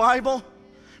up your Bible,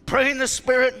 pray in the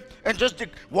Spirit, and just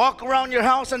walk around your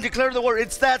house and declare the word.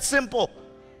 It's that simple.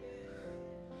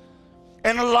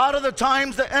 And a lot of the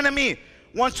times the enemy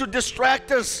wants to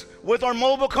distract us with our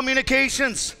mobile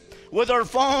communications, with our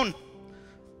phone.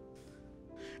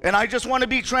 And I just want to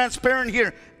be transparent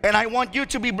here, and I want you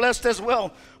to be blessed as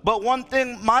well. But one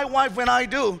thing my wife and I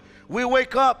do, we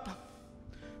wake up,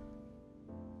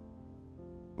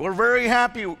 we're very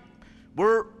happy,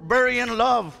 we're very in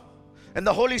love, and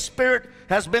the Holy Spirit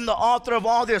has been the author of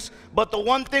all this. But the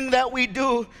one thing that we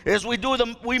do is we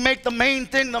make the main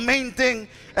thing,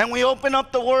 and we open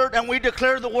up the word and we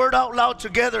declare the word out loud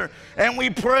together, and we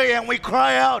pray and we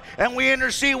cry out and we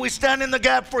intercede. We stand in the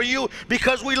gap for you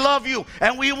because we love you,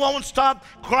 and we won't stop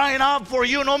crying out for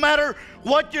you. No matter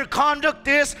what your conduct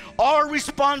is, our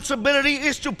responsibility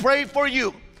is to pray for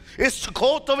you. It's to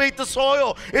cultivate the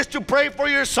soil. It's to pray for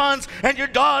your sons and your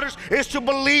daughters. It's to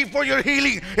believe for your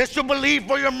healing. It's to believe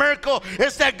for your miracle.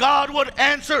 It's that God would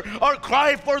answer our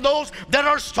cry for those that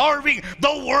are starving.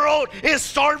 The world is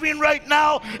starving right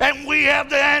now, and we have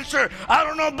the answer. I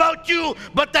don't know about you,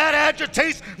 but that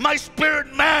agitates my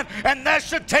spirit, man, and that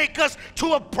should take us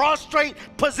to a prostrate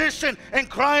position and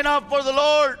crying out for the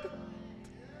Lord.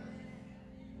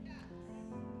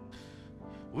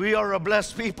 We are a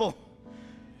blessed people.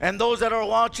 And those that are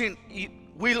watching,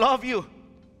 we love you.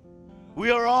 We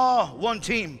are all one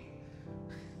team.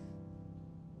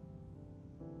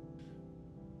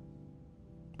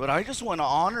 But I just want to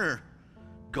honor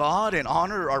God and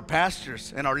honor our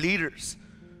pastors and our leaders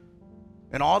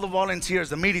and all the volunteers,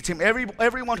 the media team,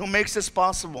 everyone who makes this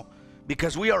possible,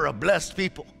 because we are a blessed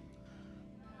people.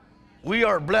 We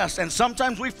are blessed, and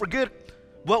sometimes we forget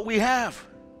what we have.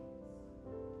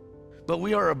 But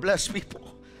we are a blessed people.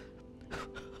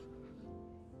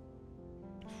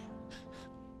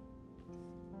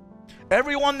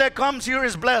 Everyone that comes here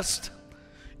is blessed.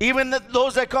 Even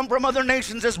those that come from other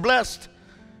nations is blessed.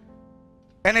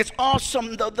 And it's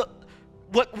awesome.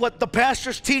 What the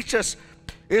pastors teach us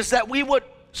is that we would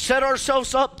set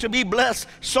ourselves up to be blessed.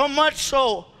 So much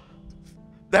so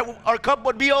that our cup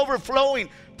would be overflowing,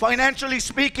 financially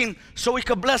speaking, so we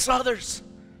could bless others.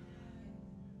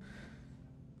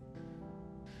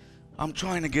 I'm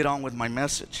trying to get on with my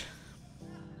message.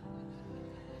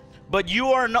 But you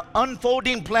are an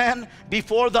unfolding plan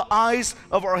before the eyes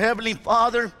of our Heavenly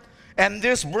Father, and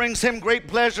this brings Him great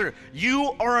pleasure.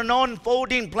 You are an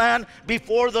unfolding plan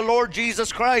before the Lord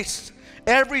Jesus Christ.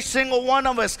 Every single one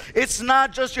of us. It's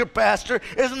not just your pastor.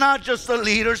 It's not just the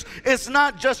leaders. It's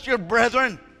not just your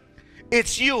brethren.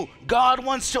 It's you. God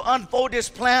wants to unfold His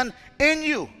plan in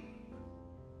you.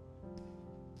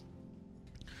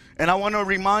 And I want to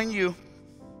remind you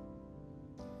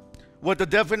what the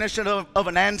definition of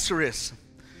an answer is.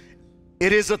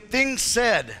 It is a thing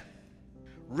said,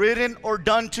 written, or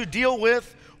done to deal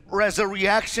with, or as a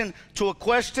reaction to a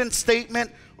question,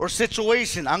 statement, or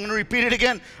situation. I'm going to repeat it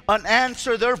again. An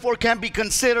answer, therefore, can be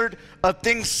considered a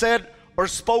thing said or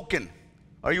spoken.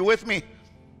 Are you with me?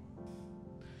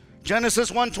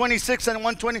 Genesis 1:26 and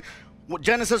 1:20.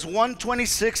 Genesis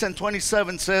 1:26 and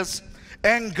 27 says,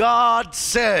 and God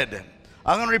said.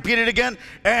 I'm going to repeat it again.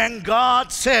 And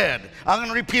God said. I'm going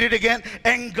to repeat it again.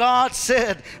 And God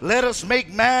said, let us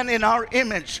make man in our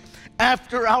image,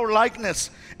 after our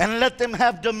likeness, and let them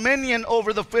have dominion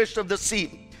over the fish of the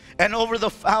sea, and over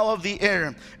the fowl of the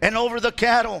air, and over the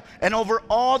cattle, and over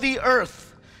all the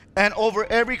earth, and over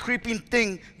every creeping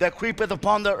thing that creepeth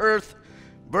upon the earth.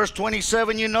 Verse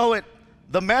 27, you know it.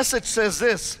 The Message says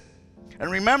this.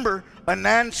 And remember, an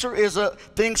answer is a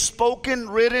thing spoken,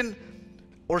 written,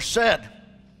 or said.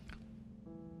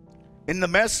 In the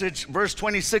Message, verse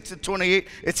 26 and 28,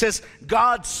 it says,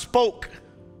 God spoke.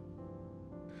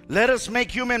 Let us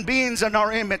make human beings in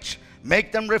our image,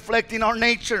 make them reflecting our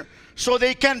nature, so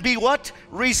they can be what?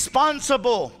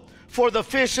 Responsible for the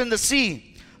fish in the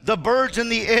sea, the birds in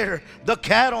the air, the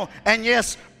cattle, and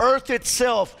yes, earth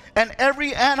itself, and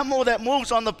every animal that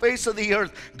moves on the face of the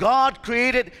earth. God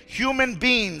created human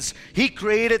beings. He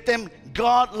created them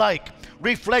God-like,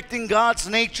 reflecting God's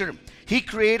nature. He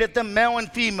created them male and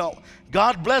female.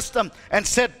 God blessed them and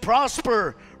said,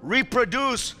 prosper,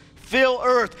 reproduce, fill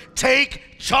earth,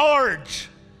 take charge.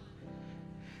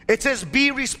 It says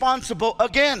be responsible.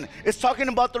 Again, it's talking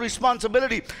about the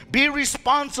responsibility. Be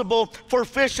responsible for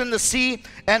fish in the sea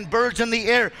and birds in the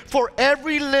air, for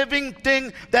every living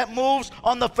thing that moves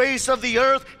on the face of the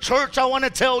earth. Church, I want to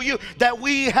tell you that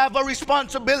we have a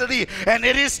responsibility, and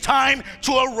it is time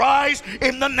to arise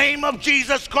in the name of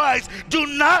Jesus Christ. Do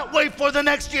not wait for the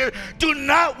next year. Do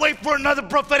not wait for another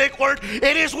prophetic word.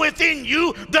 It is within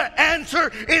you. The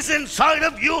answer is inside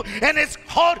of you, and it's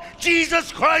called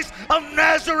Jesus Christ of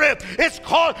Nazareth. It's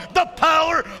called the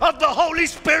power of the Holy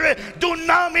Spirit.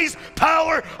 Dunamis,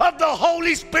 power of the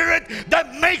Holy Spirit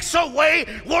that makes a way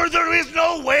where there is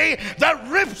no way, that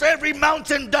rips every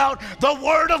mountain down. The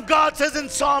Word of God says in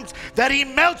Psalms that He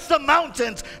melts the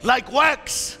mountains like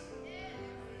wax.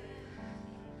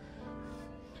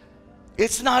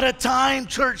 It's not a time,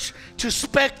 church, to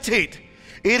spectate.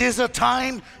 It is a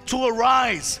time to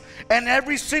arise. And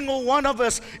every single one of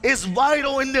us is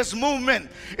vital in this movement.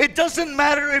 It doesn't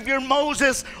matter if you're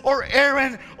Moses or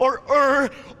Aaron or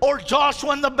or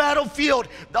Joshua in the battlefield.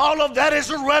 All of that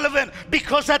is irrelevant,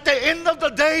 because at the end of the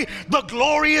day, the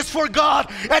glory is for God.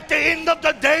 At the end of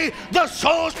the day, the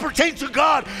souls pertain to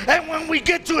God. And when we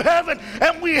get to heaven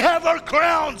and we have our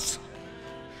crowns,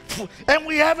 and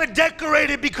we have it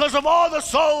decorated because of all the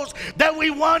souls that we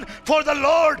won for the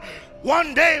Lord,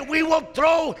 One day we will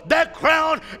throw that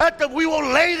crown we will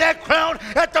lay that crown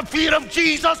at the feet of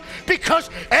Jesus, because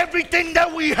everything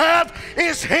that we have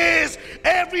is His.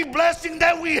 Every blessing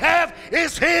that we have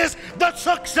is His. The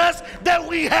success that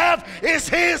we have is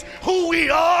His. Who we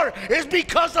are is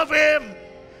because of Him.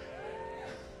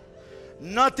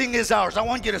 Nothing is ours. I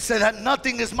want you to say that.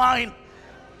 Nothing is mine.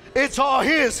 It's all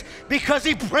His, because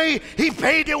He paid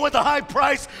it with the high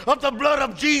price of the blood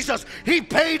of Jesus. He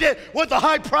paid it with the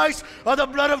high price of the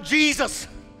blood of Jesus.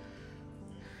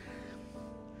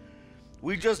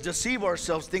 We just deceive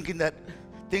ourselves thinking that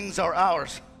things are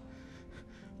ours.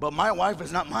 But my wife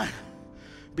is not mine.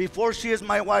 Before she is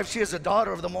my wife, she is a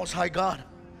daughter of the Most High God.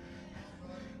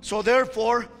 So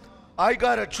therefore, I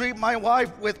gotta treat my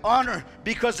wife with honor,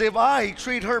 because if I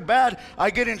treat her bad, I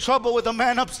get in trouble with the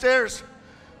man upstairs.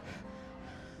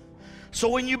 So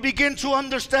when you begin to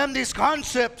understand these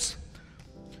concepts,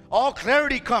 all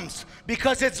clarity comes,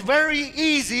 because it's very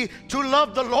easy to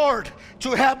love the Lord,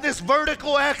 to have this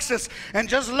vertical axis and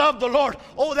just love the Lord.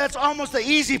 Oh, that's almost the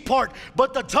easy part.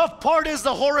 But the tough part is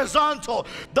the horizontal.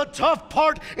 The tough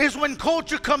part is when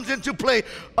culture comes into play.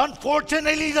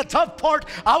 Unfortunately, the tough part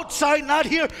outside, not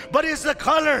here, but is the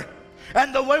color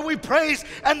and the way we praise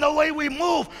and the way we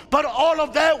move. But all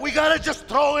of that, we gotta just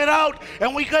throw it out,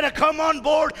 and we gotta come on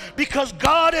board, because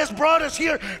God has brought us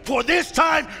here for this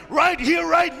time, right here,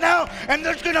 right now. And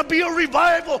there's gonna be a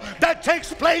revival that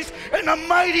takes place in a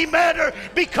mighty manner,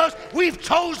 because we've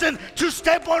chosen to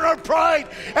step on our pride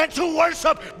and to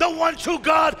worship the one true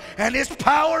God, and His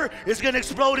power is gonna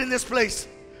explode in this place.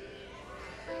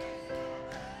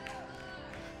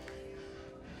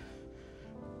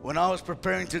 When I was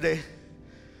preparing today,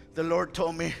 the Lord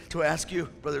told me to ask you,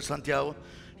 Brother Santiago,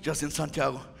 Justin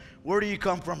Santiago, where do you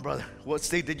come from, brother? What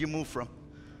state did you move from?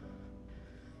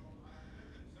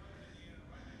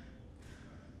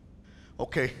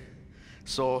 Okay,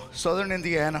 so southern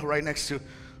Indiana, right next to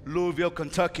Louisville,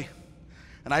 Kentucky.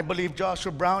 And I believe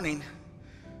Joshua Browning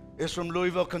is from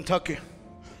Louisville, Kentucky.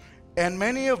 And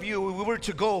many of you, we were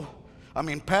to go,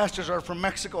 pastors are from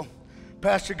Mexico.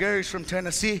 Pastor Gary's from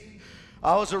Tennessee.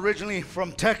 I was originally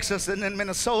from Texas and then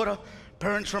Minnesota,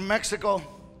 parents from Mexico.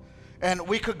 And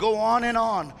we could go on and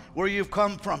on where you've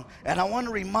come from. And I want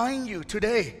to remind you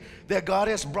today that God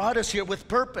has brought us here with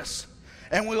purpose.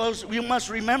 And we must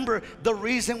remember the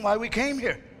reason why we came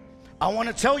here. I want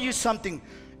to tell you something.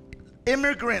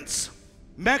 Immigrants,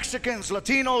 Mexicans,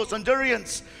 Latinos,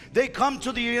 Hondurans, they come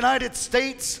to the United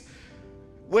States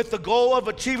with the goal of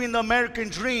achieving the American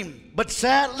dream. But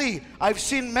sadly, I've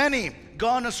seen many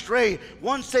gone astray.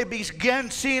 Once they began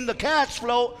seeing the cash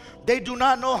flow, they do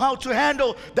not know how to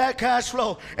handle that cash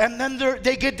flow, and then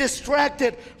they get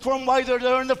distracted from why they're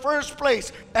there in the first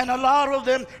place, and a lot of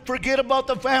them forget about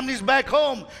the families back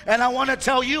home. And I want to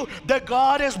tell you that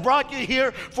God has brought you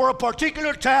here for a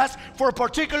particular task, for a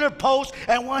particular post,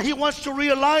 and when He wants to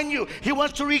realign you, He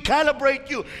wants to recalibrate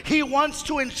you, He wants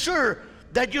to ensure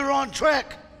that you're on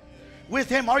track with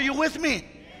Him. Are you with me?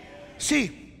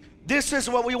 See, this is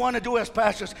what we want to do as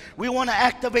pastors. We want to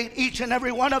activate each and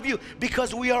every one of you,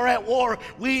 because we are at war.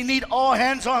 We need all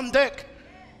hands on deck.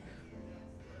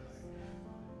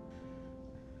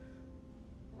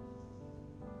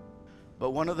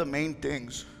 But one of the main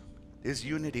things is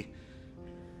unity.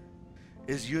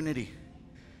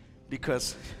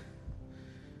 Because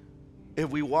if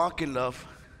we walk in love,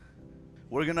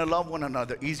 we're going to love one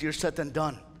another. Easier said than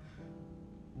done.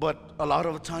 But a lot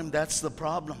of the time, that's the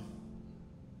problem.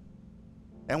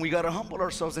 And we got to humble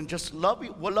ourselves and just love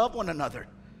one another.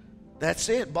 That's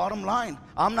it, bottom line.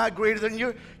 I'm not greater than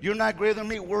you. You're not greater than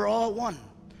me. We're all one.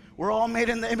 We're all made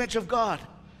in the image of God.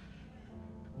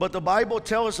 But the Bible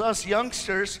tells us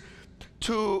youngsters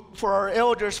for our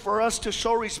elders, for us to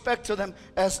show respect to them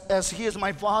as He is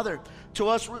my father. To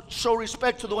us, show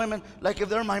respect to the women like if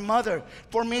they're my mother.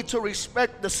 For me to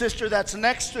respect the sister that's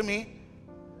next to me,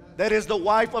 that is the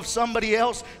wife of somebody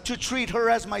else, to treat her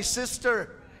as my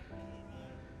sister.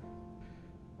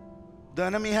 The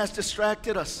enemy has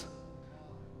distracted us.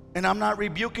 And I'm not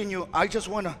rebuking you. I just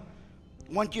want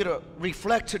you to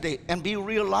reflect today and be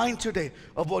realigned today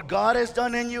of what God has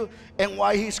done in you and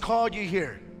why He's called you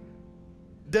here.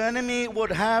 The enemy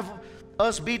would have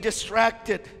us be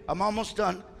distracted. I'm almost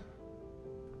done.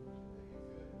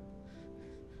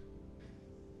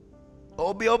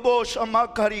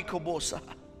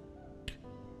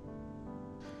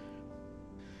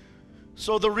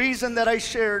 So the reason that I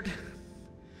shared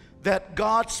that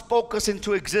God spoke us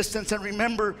into existence, and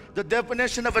remember, the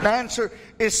definition of an answer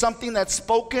is something that's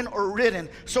spoken or written.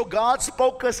 So God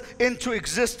spoke us into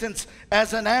existence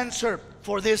as an answer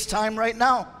for this time right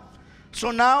now.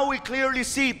 So now we clearly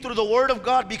see through the Word of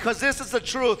God, because this is the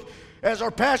truth. As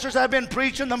our pastors have been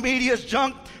preaching, the media is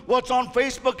junk. What's on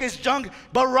Facebook is junk.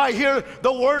 But right here,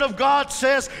 the Word of God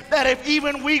says that if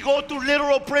even we go through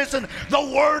literal prison, the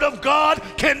Word of God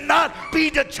cannot be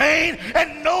detained,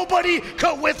 and nobody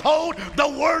can withhold the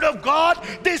Word of God.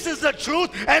 This is the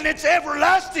truth, and it's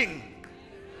everlasting.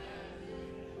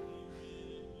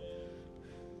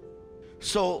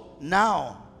 So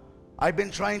now, I've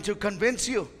been trying to convince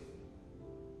you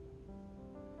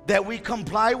that we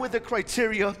comply with the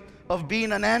criteria of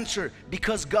being an answer,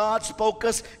 because God spoke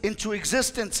us into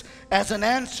existence as an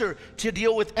answer to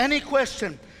deal with any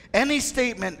question, any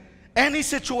statement, any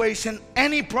situation,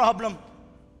 any problem.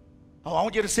 Oh, I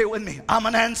want you to say it with me. I'm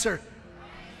an answer.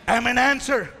 I'm an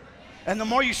answer. And the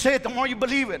more you say it, the more you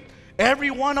believe it.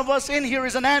 Every one of us in here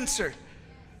is an answer.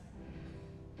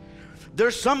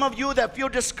 There's some of you that feel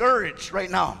discouraged right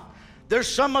now. There's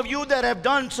some of you that have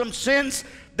done some sins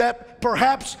that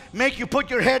perhaps make you put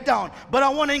your head down. But I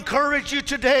want to encourage you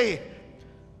today.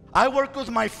 I worked with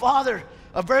my father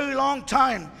a very long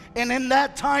time. And in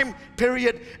that time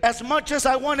period, as much as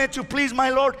I wanted to please my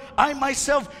Lord, I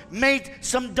myself made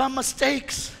some dumb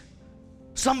mistakes,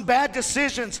 some bad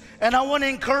decisions. And I want to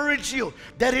encourage you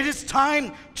that it is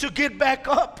time to get back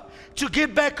up,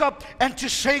 and to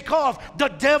shake off. The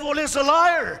devil is a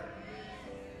liar.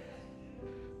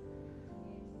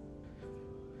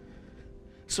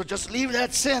 So just leave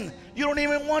that sin. You don't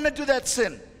even want to do that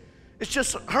sin. It's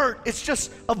just hurt. It's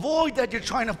just a void that you're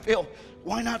trying to fill.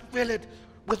 Why not fill it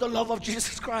with the love of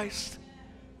Jesus Christ?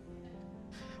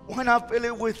 Why not fill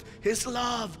it with His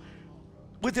love,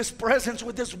 with His presence,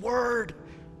 with His word?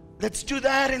 Let's do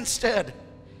that instead.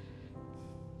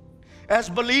 As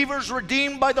believers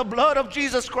redeemed by the blood of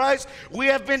Jesus Christ, we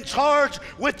have been charged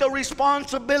with the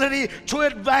responsibility to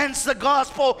advance the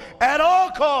gospel at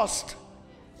all cost.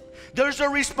 There's a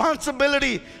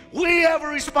responsibility. We have a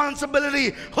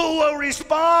responsibility. Who will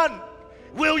respond?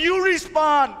 Will you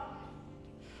respond?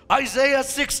 Isaiah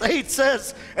 6:8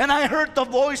 says, "And I heard the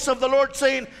voice of the Lord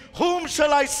saying, Whom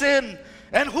shall I send?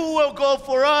 And who will go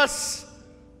for us?"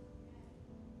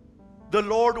 The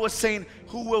Lord was saying,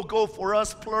 who will go for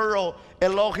us? Plural.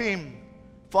 Elohim,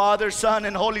 Father, Son,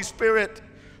 and Holy Spirit.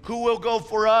 Who will go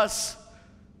for us?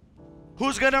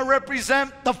 Who's going to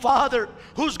represent the Father?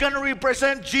 Who's going to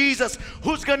represent Jesus?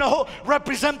 Who's going to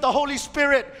represent the Holy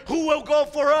Spirit? Who will go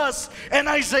for us? And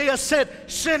Isaiah said,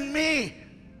 send me.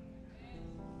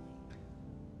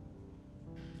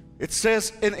 It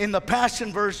says in the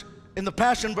Passion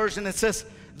Version, it says,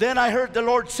 then I heard the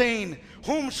Lord saying,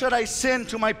 whom should I send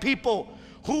to my people?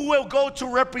 Who will go to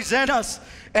represent us?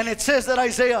 And it says that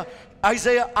Isaiah,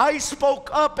 I spoke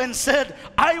up and said,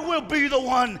 I will be the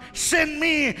one, send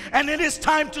me. And it is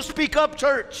time to speak up,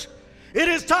 church. It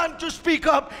is time to speak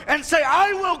up and say,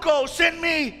 I will go, send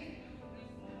me.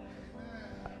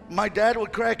 My dad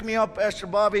would crack me up, Pastor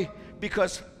Bobby,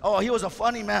 because, he was a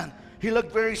funny man. He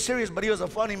looked very serious, but he was a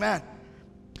funny man.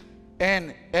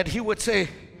 And he would say,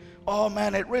 oh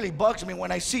man, it really bugs me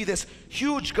when I see this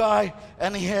huge guy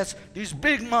and he has these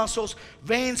big muscles,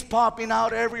 veins popping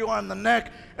out everywhere on the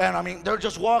neck. And I mean, they're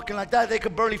just walking like that. They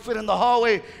could barely fit in the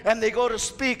hallway. And they go to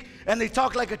speak and they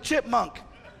talk like a chipmunk.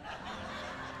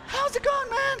 How's it going,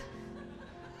 man?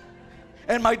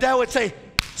 And my dad would say,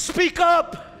 speak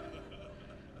up.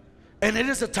 And it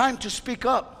is a time to speak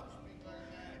up.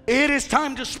 It is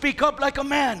time to speak up like a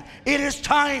man. It is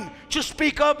time to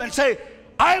speak up and say,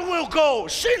 I will go,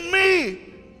 send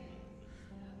me.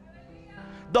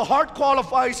 The heart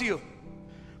qualifies you,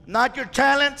 not your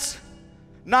talents,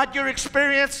 not your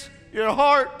experience, your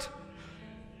heart.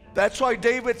 That's why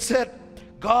David said,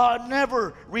 God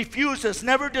never refuses,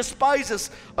 never despises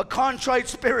a contrite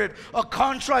spirit, a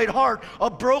contrite heart,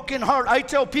 a broken heart. I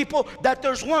tell people that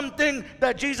there's one thing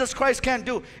that Jesus Christ can't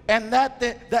do, and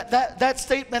that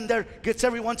statement there gets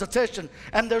everyone's attention.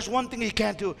 And there's one thing He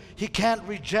can't do. He can't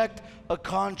reject a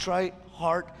contrite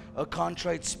heart, a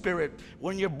contrite spirit.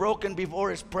 When you're broken before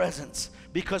His presence,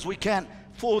 because we can't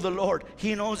fool the Lord.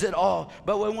 He knows it all.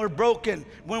 But when we're broken,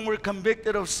 when we're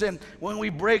convicted of sin, when we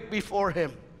break before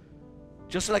Him,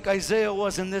 just like Isaiah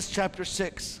was in this chapter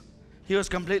 6, he was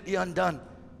completely undone.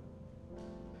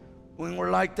 When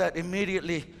we're like that,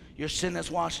 immediately your sin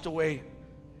is washed away.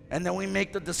 And then we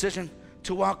make the decision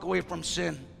to walk away from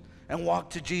sin and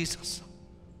walk to Jesus.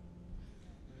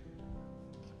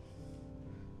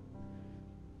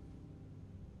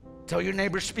 Tell your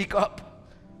neighbor, speak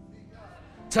up.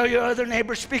 Tell your other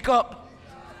neighbor, speak up.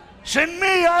 Send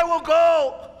me, I will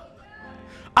go.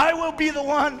 I will be the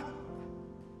one.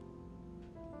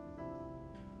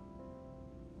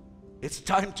 It's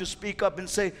time to speak up and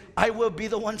say, I will be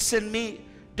the one, send me.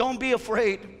 Don't be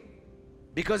afraid.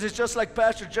 Because it's just like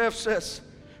Pastor Jeff says,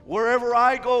 wherever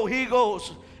I go, he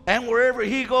goes. And wherever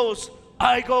he goes,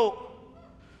 I go.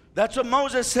 That's what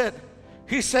Moses said.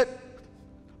 He said,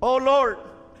 oh Lord,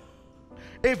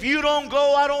 if you don't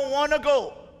go, I don't want to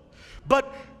go.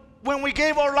 But when we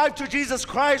gave our life to Jesus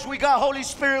Christ, we got Holy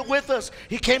Spirit with us.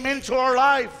 He came into our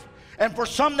life. And for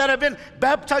some that have been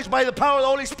baptized by the power of the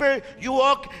Holy Spirit, you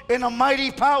walk in a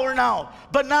mighty power now.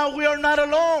 But now we are not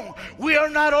alone. We are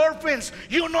not orphans.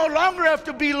 You no longer have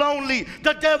to be lonely.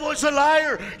 The devil is a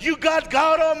liar. You got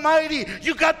God Almighty.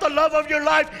 You got the love of your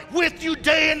life with you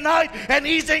day and night. And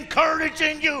He's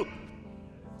encouraging you.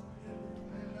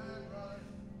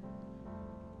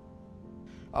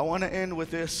 I want to end with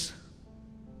this.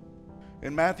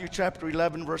 In Matthew chapter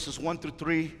 11, verses 1 through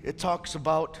 3, it talks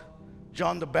about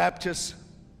John the Baptist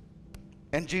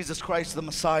and Jesus Christ the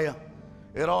Messiah.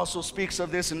 It also speaks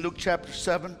of this in Luke chapter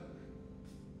 7.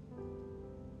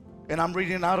 And I'm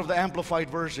reading out of the Amplified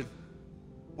Version.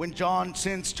 When John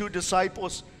sends 2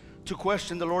 disciples to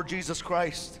question the Lord Jesus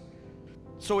Christ.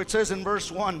 So it says in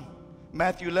verse 1,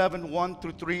 Matthew 11, 1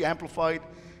 through 3, Amplified.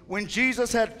 When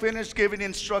Jesus had finished giving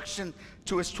instruction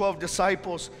to his 12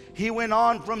 disciples, he went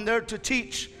on from there to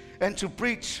teach and to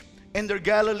preach in their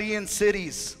Galilean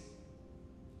cities.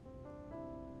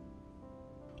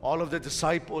 All of the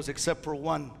disciples except for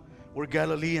one were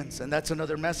Galileans, and that's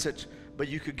another message. But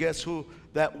you could guess who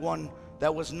that one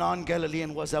that was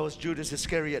non-Galilean was. That was Judas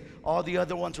Iscariot. All the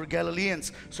other ones were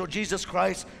Galileans. So Jesus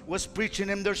Christ was preaching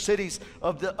in their cities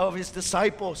of his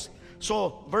disciples.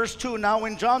 So verse 2, now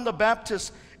when John the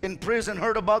Baptist in prison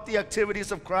heard about the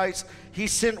activities of Christ, he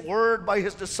sent word by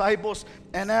his disciples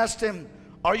and asked him,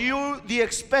 are you the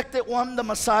expected one, the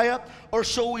Messiah, or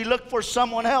shall we look for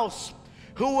someone else?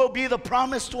 Who will be the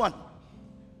promised one?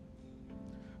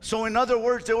 So in other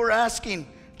words, they were asking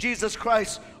Jesus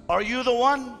Christ, are you the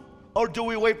one, or do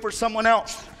we wait for someone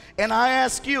else? And I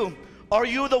ask you, are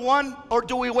you the one, or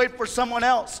do we wait for someone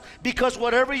else? Because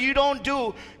whatever you don't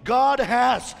do, God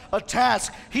has a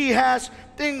task. He has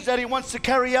things that He wants to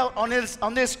carry out on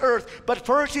this earth. But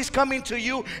first He's coming to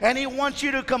you, and He wants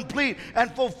you to complete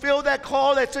and fulfill that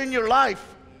call that's in your life.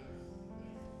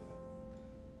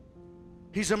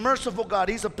 He's a merciful God.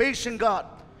 He's a patient God.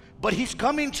 But He's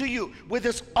coming to you with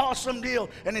this awesome deal.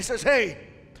 And He says, hey,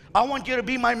 I want you to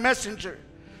be my messenger.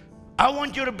 I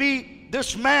want you to be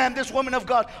this man, this woman of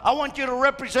God. I want you to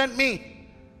represent me.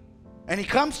 And He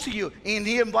comes to you and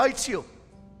He invites you.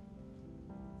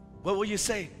 What will you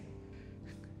say?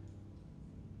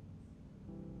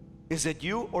 Is it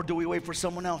you, or do we wait for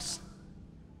someone else?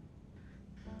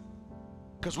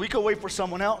 Because we could wait for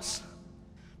someone else.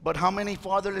 But how many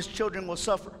fatherless children will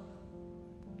suffer?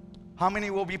 How many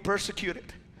will be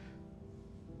persecuted?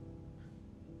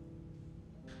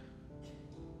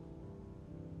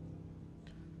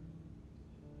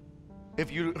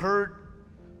 If you heard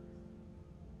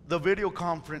the video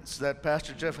conference that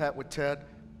Pastor Jeff had with Ted,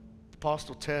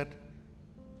 Apostle Ted,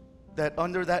 that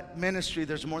under that ministry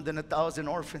there's more than 1,000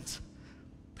 orphans.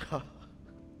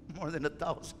 More than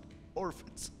 1,000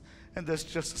 orphans. And that's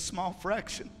just a small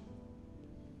fraction.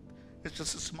 It's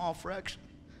just a small fraction.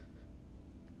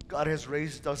 God has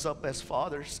raised us up as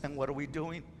fathers, and what are we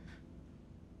doing?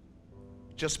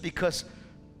 Just because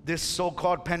this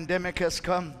so-called pandemic has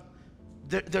come,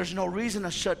 there's no reason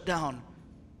to shut down.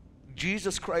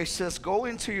 Jesus Christ says, go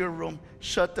into your room,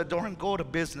 shut the door, and go to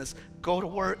business. Go to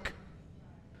work.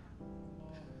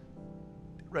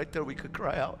 Right there we could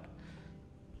cry out.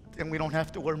 And we don't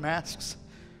have to wear masks.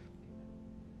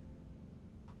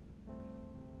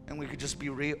 And we could just be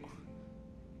real.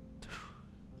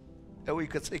 And we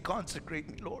could say, consecrate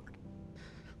me, Lord.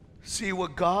 See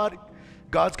what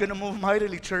God's going to move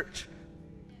mightily, church.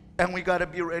 And we got to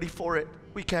be ready for it.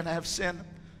 We can't have sin.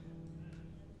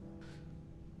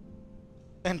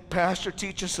 And Pastor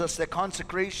teaches us that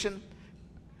consecration,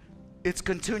 it's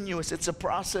continuous. It's a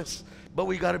process. But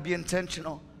we got to be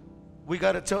intentional. We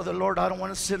got to tell the Lord, I don't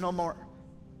want to sin no more.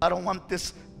 I don't want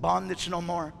this bondage no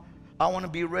more. I want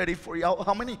to be ready for you.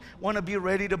 How many want to be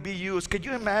ready to be used? Could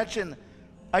you imagine?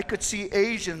 I could see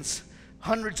Asians,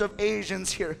 hundreds of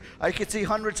Asians here. I could see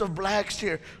hundreds of blacks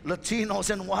here, Latinos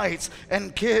and whites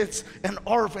and kids and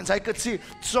orphans. I could see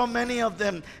so many of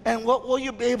them. And what will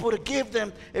you be able to give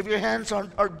them if your hands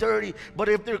are dirty? But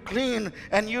if they're clean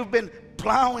and you've been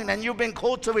plowing and you've been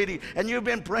cultivating and you've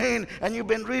been praying and you've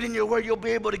been reading your word, you'll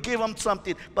be able to give them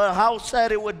something. But how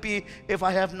sad it would be if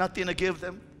I have nothing to give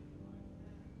them.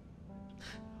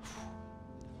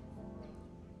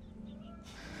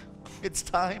 It's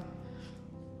time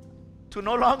to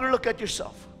no longer look at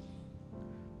yourself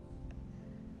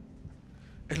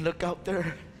And look out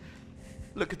there.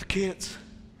 Look at the kids.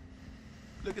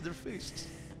 Look at their faces.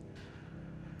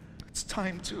 It's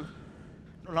time to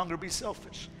no longer be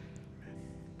selfish.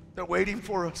 They're waiting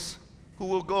for us. Who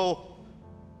will go?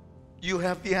 You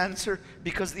have the answer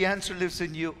because the answer lives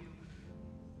in you.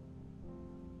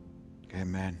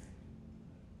 Amen.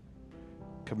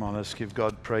 Come on, let's give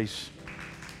God praise.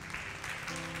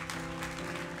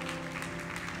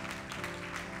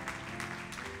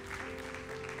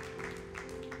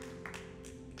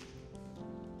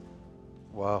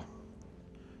 Wow.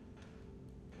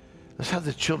 Let's have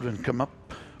the children come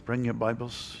up. Bring your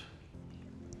Bibles.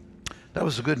 That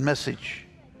was a good message.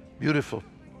 Beautiful,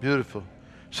 beautiful.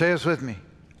 Say this with me.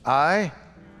 I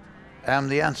am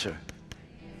the answer.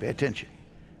 Pay attention.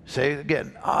 Say it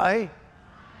again. I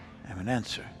am an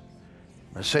answer.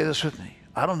 Now say this with me.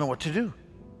 I don't know what to do.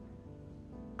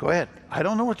 Go ahead. I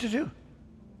don't know what to do.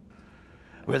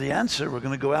 We're the answer. We're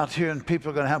going to go out here and people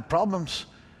are going to have problems.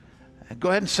 And go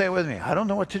ahead and say it with me. I don't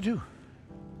know what to do.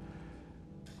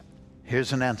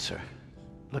 Here's an answer.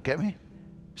 Look at me.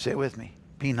 Say it with me.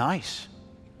 Be nice.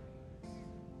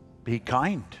 Be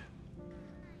kind.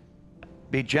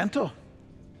 Be gentle.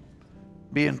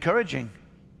 Be encouraging.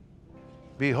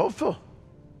 Be hopeful.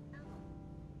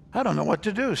 I don't know what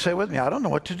to do. Say it with me. I don't know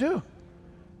what to do.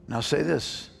 Now say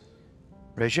this.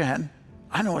 Raise your hand.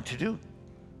 I know what to do.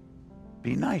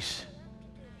 Be nice.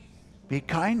 Be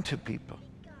kind to people.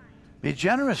 Be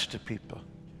generous to people.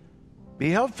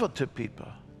 Be helpful to people.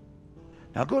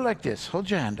 Now go like this. Hold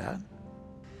your hand out.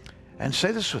 And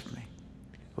say this with me.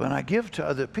 When I give to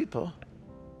other people,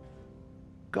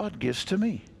 God gives to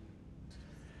me.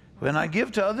 When I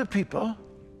give to other people,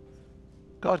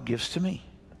 God gives to me.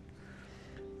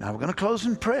 Now we're going to close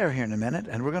in prayer here in a minute,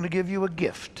 and we're going to give you a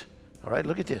gift. All right,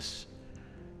 look at this.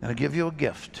 I'm going to give you a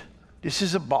gift. This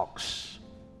is a box.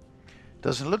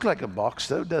 Doesn't look like a box,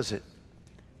 though, does it?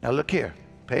 Now look here.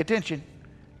 Pay attention.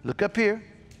 Look up here.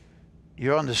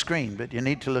 You're on the screen, but you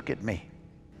need to look at me.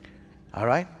 All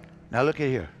right? Now look at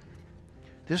here.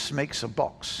 This makes a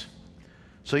box.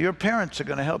 So your parents are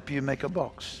going to help you make a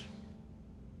box.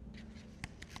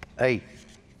 Hey,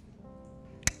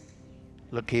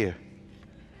 look here.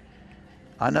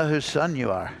 I know whose son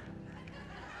you are.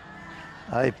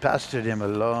 I pastored him a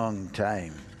long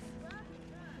time.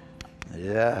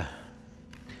 Yeah.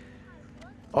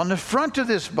 On the front of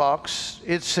this box,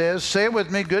 it says, say it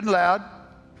with me good and loud,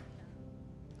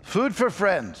 food for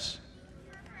friends.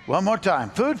 One more time,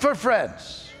 food for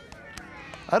friends.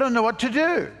 I don't know what to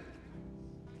do.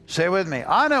 Say with me,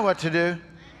 I know what to do.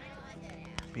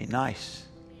 Be nice.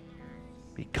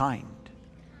 Be kind.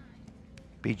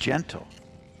 Be gentle.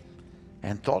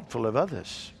 And thoughtful of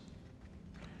others.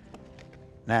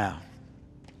 Now,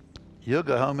 you'll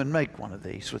go home and make one of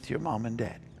these with your mom and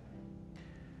dad.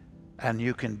 And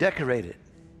you can decorate it.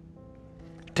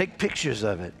 Take pictures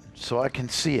of it so I can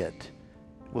see it.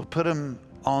 We'll put them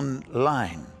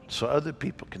online so other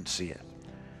people can see it.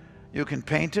 You can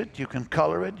paint it, you can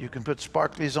color it, you can put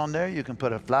sparklies on there, you can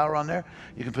put a flower on there,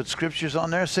 you can put scriptures on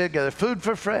there. Say it together, food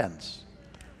for friends.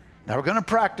 Now we're going to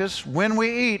practice. When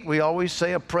we eat, we always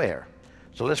say a prayer.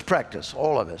 So let's practice,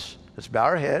 all of us. Let's bow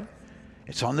our head.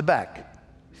 It's on the back.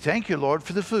 Thank you, Lord,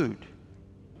 for the food.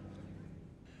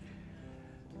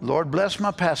 Lord, bless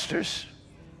my pastors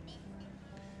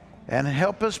and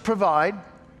help us provide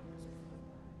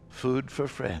food for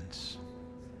friends.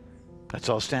 Let's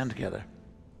all stand together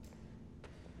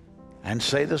and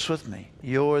say this with me.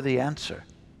 You're the answer.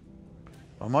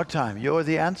 One more time. You're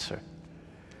the answer.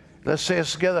 Let's say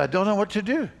this together. I don't know what to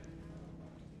do.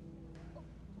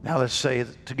 Now let's say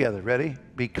it together. Ready?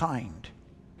 Be kind.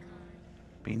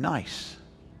 Be nice.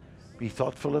 Be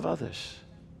thoughtful of others.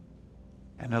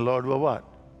 And the Lord will what?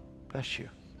 Bless you.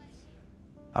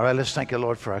 All right, let's thank the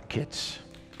Lord for our kids.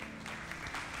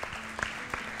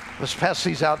 Let's pass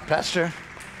these out, Pastor.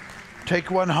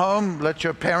 Take one home. Let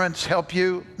your parents help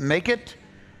you make it.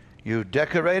 You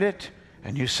decorate it.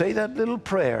 And you say that little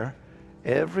prayer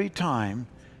every time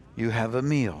you have a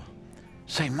meal.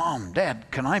 Say, Mom, Dad,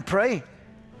 can I pray?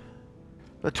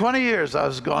 For 20 years, I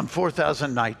was gone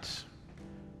 4,000 nights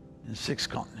in 6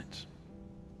 continents.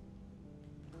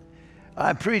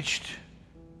 I preached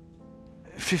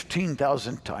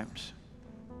 15,000 times.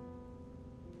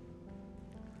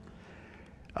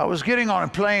 I was getting on a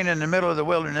plane in the middle of the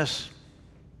wilderness.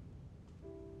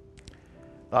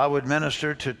 I would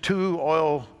minister to 2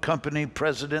 oil company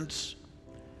presidents.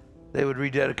 They would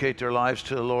rededicate their lives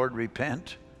to the Lord,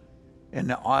 repent in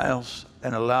the aisles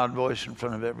and a loud voice in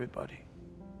front of everybody.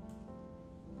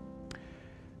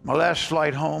 My last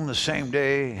flight home the same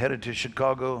day, headed to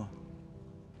Chicago.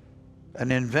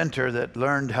 an inventor that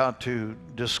learned how to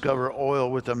discover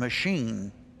oil with a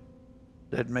machine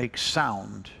that makes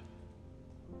sound.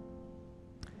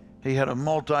 He had a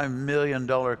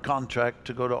multi-million-dollar contract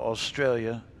to go to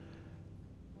Australia,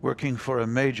 working for a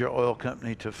major oil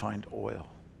company to find oil.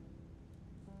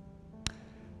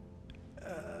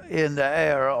 In the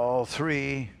air, all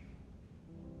three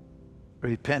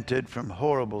repented from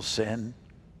horrible sin.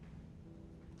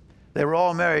 They were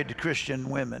all married to Christian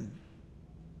women.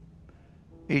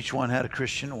 Each one had a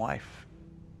Christian wife.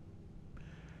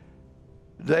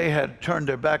 They had turned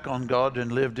their back on God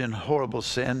and lived in horrible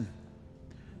sin.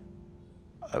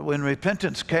 When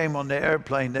repentance came on the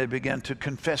airplane, they began to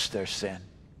confess their sin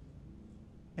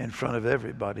in front of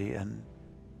everybody and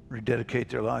rededicate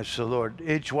their lives to the Lord.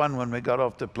 Each one, when we got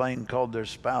off the plane, called their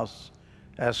spouse,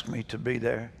 asked me to be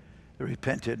there. They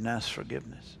repented and asked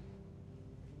forgiveness.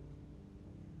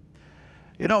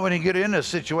 You know, when you get in a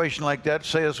situation like that,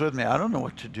 say this with me: I don't know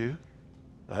what to do.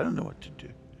 I don't know what to do.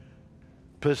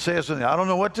 But say this with me: I don't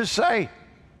know what to say.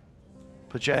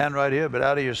 Put your hand right here, but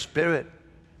out of your spirit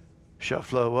shall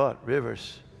flow what?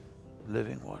 Rivers of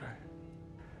living water.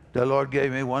 The Lord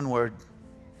gave me one word.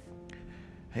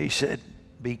 He said,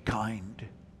 be kind.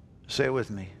 Say it with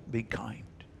me: be kind.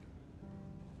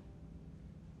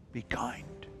 Be kind.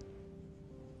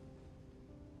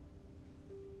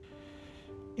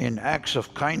 In acts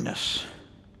of kindness,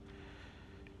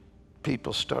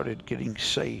 people started getting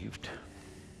saved.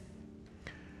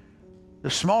 The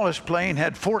smallest plane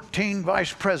had 14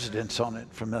 vice presidents on it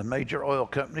from a major oil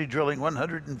company drilling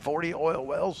 140 oil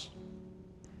wells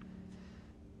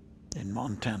in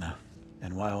Montana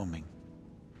and Wyoming.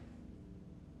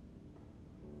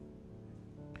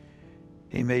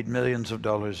 He made millions of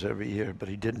dollars every year, but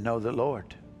he didn't know the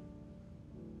Lord.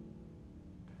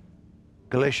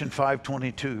 Galatians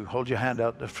 5:22, hold your hand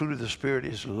out. The fruit of the Spirit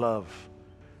is love.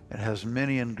 It has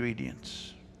many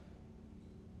ingredients.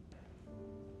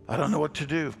 I don't know what to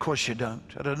do. Of course you don't.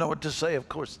 I don't know what to say. Of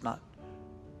course not.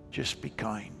 Just be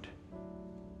kind.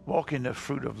 Walk in the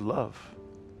fruit of love.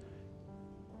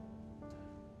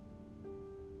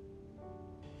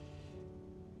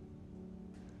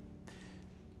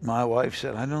 My wife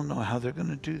said, I don't know how they're going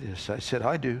to do this. I said,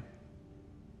 I do.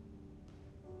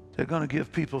 They're going to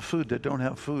give people food that don't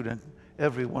have food, and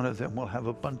every one of them will have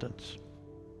abundance.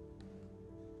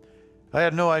 I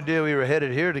had no idea we were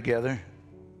headed here together.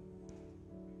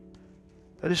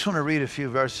 I just want to read a few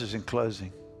verses in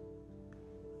closing.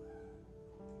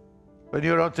 When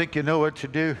you don't think you know what to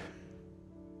do,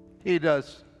 He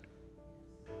does.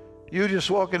 You just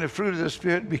walk in the fruit of the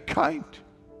Spirit and be kind.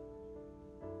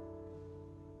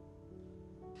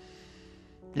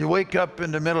 You wake up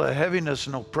in the middle of heaviness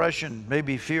and oppression,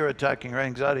 maybe fear attacking or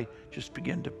anxiety, just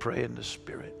begin to pray in the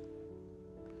Spirit.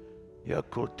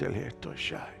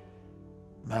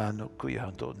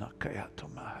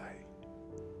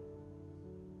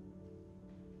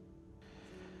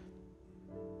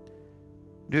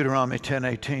 Deuteronomy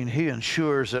 10:18, He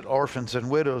ensures that orphans and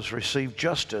widows receive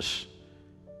justice.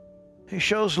 He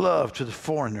shows love to the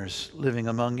foreigners living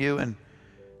among you and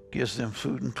gives them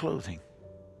food and clothing.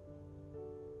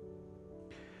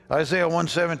 Isaiah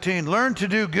 1:17, learn to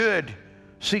do good,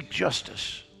 seek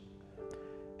justice,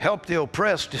 help the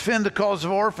oppressed, defend the cause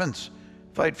of orphans,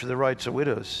 fight for the rights of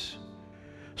widows.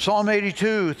 Psalm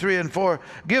 82:3 and 4,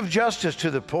 give justice to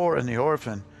the poor and the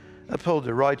orphan, uphold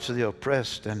the rights of the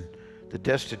oppressed and the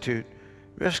destitute,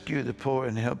 rescue the poor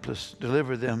and helpless,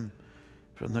 deliver them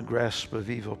from the grasp of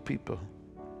evil people.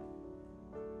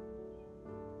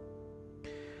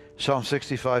 Psalm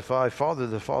 65:5, father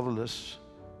the fatherless,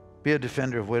 be a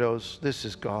defender of widows. This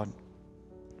is God,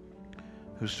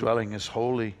 whose dwelling is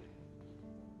holy.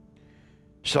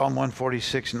 Psalm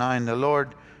 146:9, the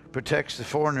Lord protects the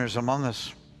foreigners among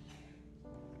us.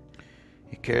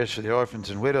 He cares for the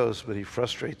orphans and widows, but He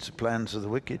frustrates the plans of the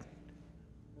wicked.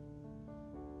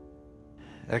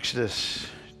 Exodus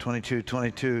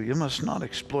 22:22, you must not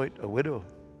exploit a widow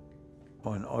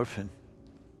or an orphan.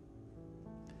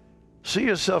 See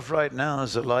yourself right now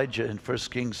as Elijah in 1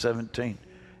 Kings 17.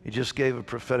 He just gave a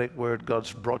prophetic word.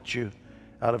 God's brought you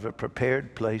out of a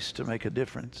prepared place to make a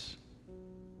difference.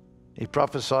 He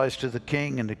prophesies to the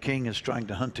king, and the king is trying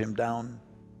to hunt him down.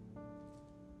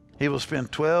 He will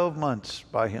spend 12 months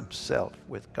by himself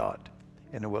with God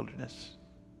in the wilderness.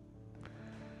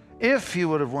 If you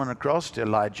would have run across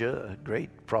Elijah, a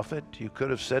great prophet, you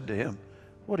could have said to him,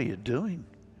 what are you doing?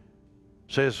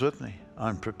 Say this with me,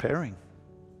 I'm preparing.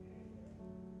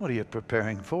 What are you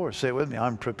preparing for? Say it with me,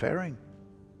 I'm preparing.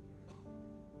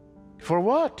 For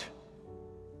what?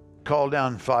 Call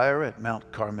down fire at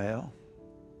Mount Carmel.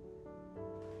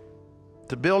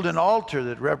 to build an altar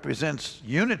that represents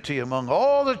unity among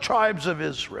all the tribes of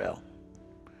Israel,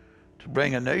 to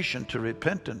bring a nation to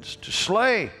repentance, to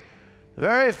slay the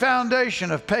very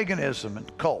foundation of paganism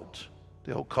and cult,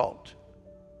 the occult.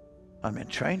 I'm in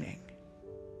training.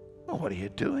 Well, what are you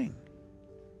doing?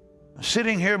 I'm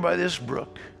sitting here by this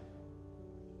brook,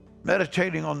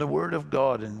 meditating on the Word of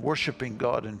God and worshiping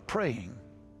God and praying.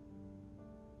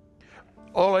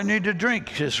 All I need to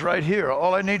drink is right here.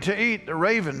 All I need to eat, the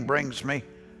raven brings me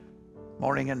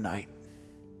morning and night.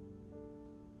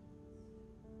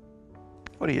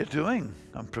 What are you doing?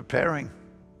 I'm preparing.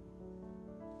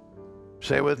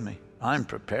 Say with me, I'm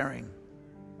preparing.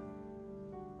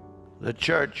 The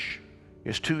church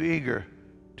is too eager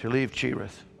to leave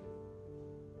Cherith.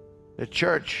 The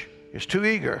church is too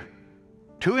eager,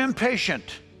 too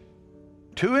impatient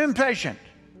to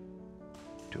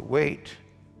wait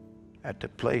at the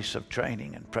place of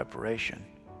training and preparation.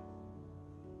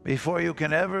 Before you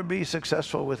can ever be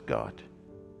successful with God,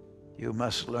 you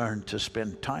must learn to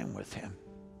spend time with Him,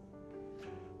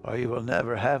 or you will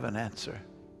never have an answer.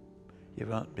 You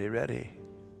won't be ready.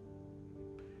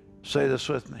 Say this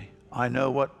with me. I know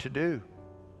what to do.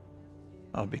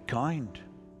 I'll be kind.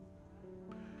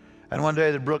 And one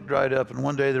day the brook dried up, and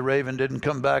one day the raven didn't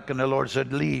come back, and the Lord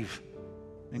said, leave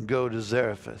and go to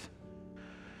Zarephath.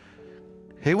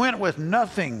 He went with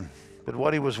nothing but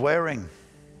what he was wearing.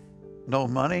 No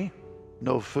money,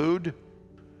 no food,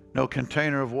 no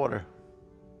container of water.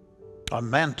 A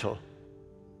mantle.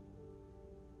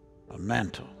 A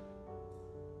mantle.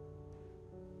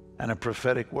 And a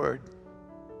prophetic word.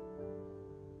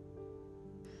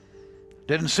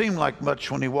 Didn't seem like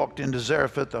much when he walked into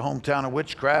Zarephath, the hometown of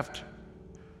witchcraft,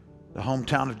 the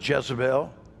hometown of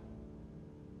Jezebel.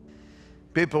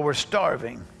 People were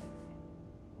starving.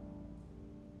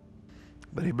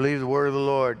 But he believed the word of the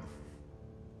Lord.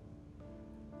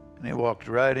 And he walked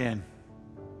right in.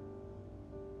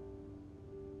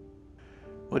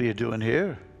 What are you doing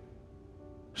here?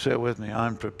 Say it with me.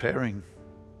 I'm preparing.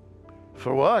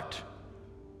 For what?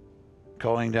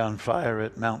 Calling down fire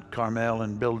at Mount Carmel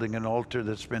and building an altar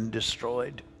that's been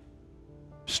destroyed.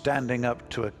 Standing up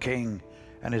to a king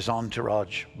and his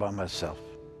entourage by myself.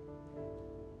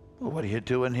 Well, what are you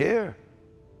doing here?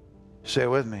 Say it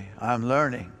with me. I'm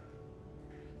learning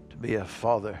to be a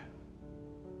father.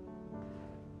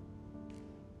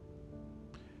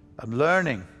 I'm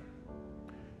learning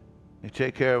to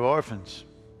take care of orphans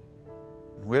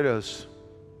and widows.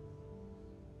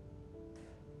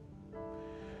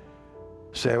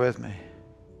 Say with me.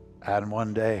 And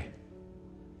one day,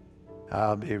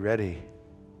 I'll be ready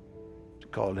to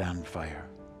call down fire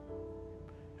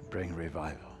and bring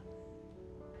revival.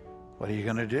 What are you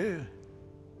going to do?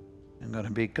 I'm going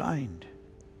to be kind.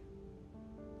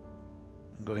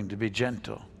 I'm going to be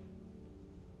gentle.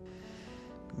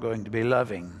 I'm going to be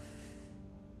loving.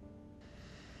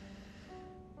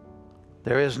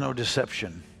 There is no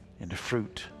deception in the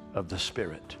fruit of the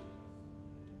Spirit.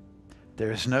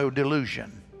 There is no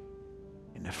delusion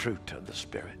in the fruit of the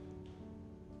Spirit.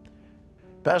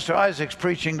 Pastor Isaac's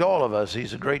preaching to all of us.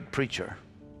 He's a great preacher.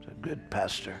 He's a good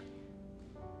pastor.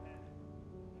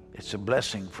 It's a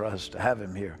blessing for us to have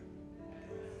him here.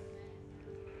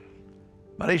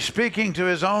 But he's speaking to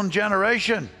his own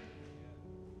generation.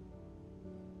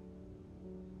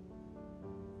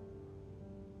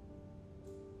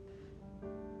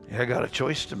 You got a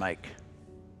choice to make,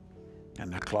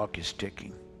 and the clock is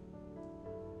ticking.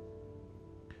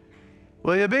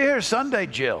 Will you be here Sunday,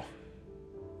 Jill?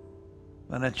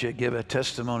 Why don't you give a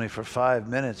testimony for 5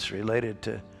 minutes related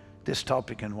to this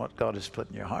topic and what God has put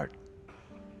in your heart?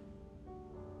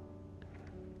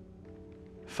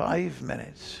 5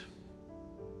 minutes.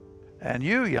 And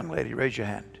you, young lady, raise your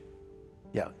hand.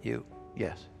 Yeah, you.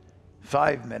 Yes.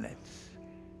 5 minutes.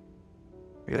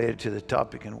 Related to the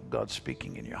topic and God's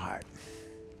speaking in your heart.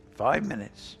 5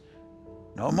 minutes.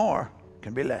 No more.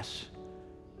 Can be less.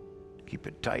 Keep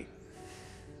it tight.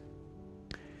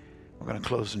 We're going to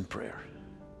close in prayer.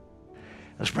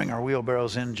 Let's bring our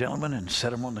wheelbarrows in, gentlemen, and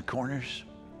set them on the corners.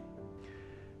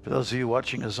 For those of you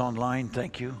watching us online,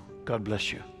 thank you. God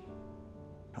bless you.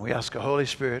 And we ask the Holy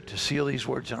Spirit to seal these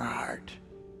words in our heart,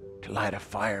 to light a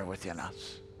fire within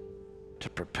us,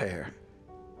 to prepare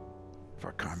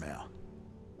for Carmel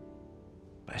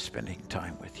by spending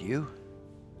time with you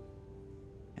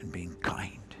and being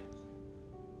kind.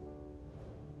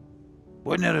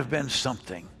 Wouldn't it have been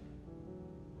something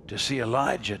to see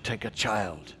Elijah take a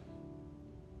child,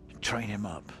 train him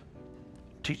up,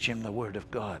 teach him the Word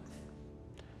of God,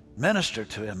 minister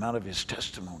to him out of his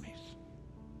testimonies,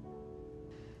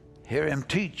 hear him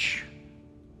teach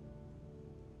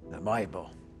the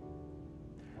Bible,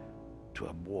 to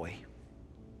a boy,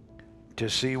 to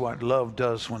see what love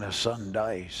does when a son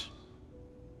dies.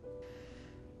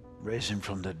 Raise him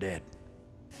from the dead.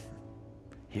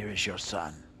 Here is your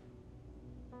son.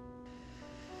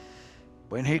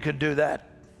 When he could do that,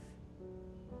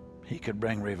 he could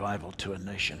bring revival to a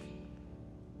nation.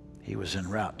 He was en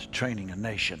route to training a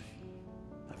nation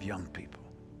of young people.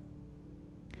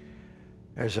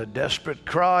 There's a desperate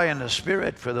cry in the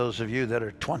Spirit for those of you that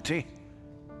are 20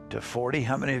 to 40.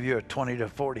 How many of you are 20 to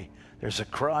 40? There's a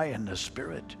cry in the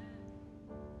Spirit.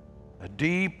 A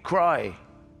deep cry.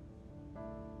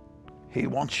 He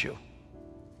wants you.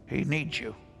 He needs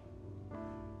you.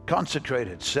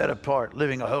 Consecrated, set apart,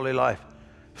 living a holy life,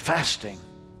 fasting.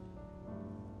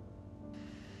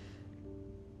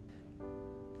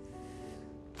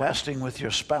 Fasting with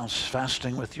your spouse,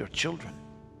 fasting with your children.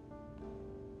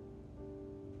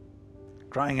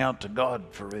 Crying out to God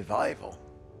for revival.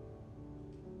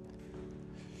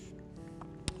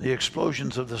 The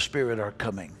explosions of the Spirit are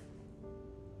coming.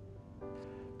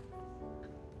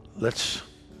 Let's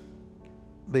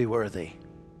be worthy.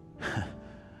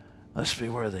 Let's be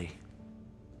worthy.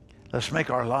 Let's make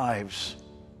our lives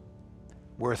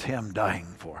worth Him dying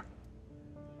for.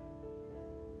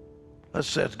 Let's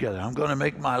say it together. I'm going to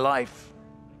make my life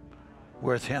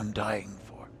worth Him dying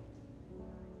for.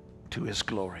 To His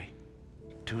glory.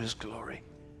 To His glory.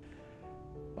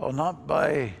 Oh, not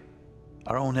by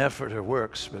our own effort or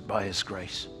works, but by His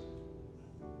grace.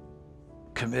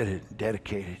 Committed,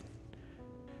 dedicated.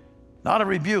 Not a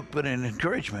rebuke, but an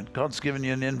encouragement. God's given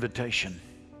you an invitation.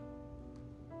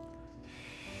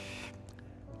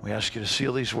 We ask you to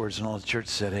seal these words, and all the church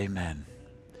said amen.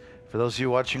 For those of you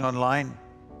watching online,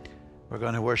 we're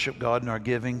going to worship God in our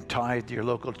giving, tithe to your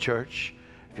local church.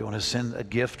 If you want to send a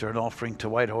gift or an offering to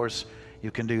Whitehorse,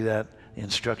 you can do that. The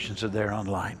instructions are there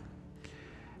online.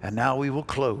 And now we will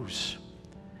close.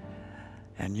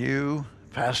 And you,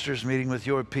 pastors meeting with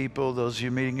your people, those of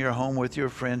you meeting your home with your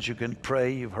friends, you can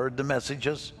pray. You've heard the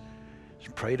messages.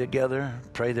 Just pray together.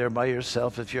 Pray there by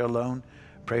yourself if you're alone.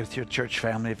 Pray with your church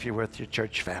family if you're with your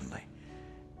church family.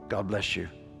 God bless you.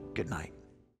 Good night.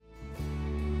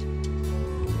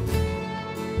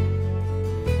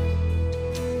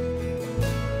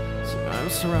 So I'm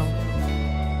surrounded.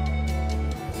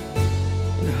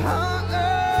 I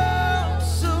am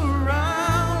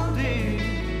surrounded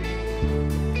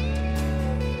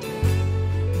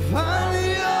by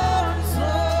the arms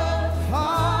of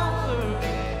Father.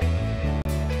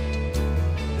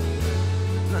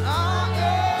 I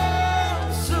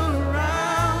am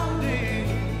surrounded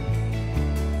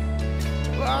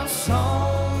by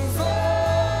songs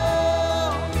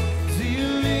of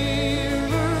deliverance.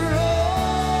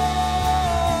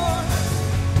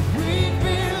 We've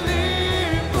been liberated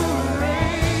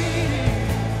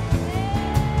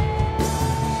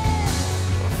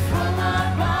from our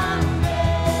bondage.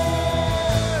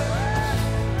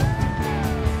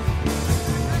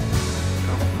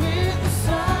 With the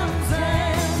sons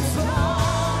and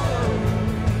daughters,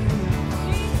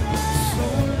 so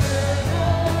let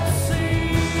us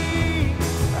sing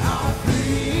our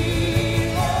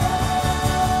freedom.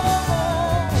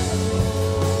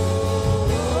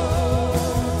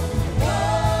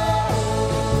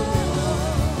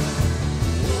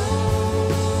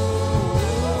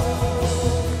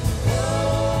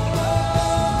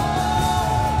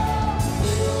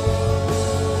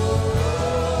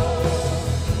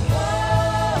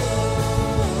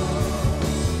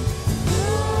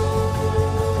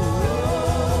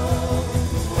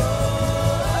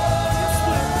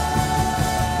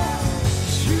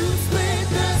 You split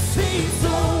the sea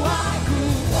so I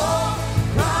could walk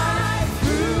right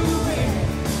through it.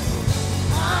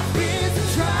 My fears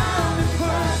are drowned in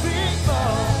perfect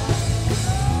love.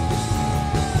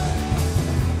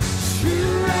 You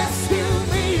rescued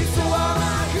me so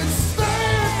I could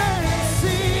stand and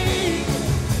see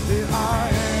that I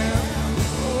am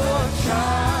a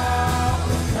child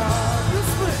of God.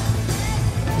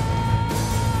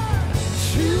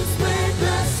 You split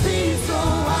the sea so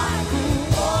I could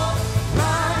walk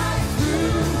right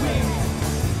through it.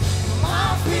 My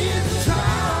fears are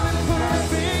drowned in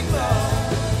perfect love.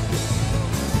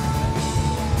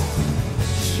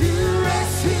 You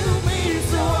rescued me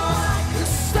so I could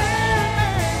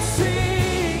stand and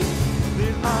see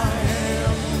that I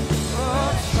am a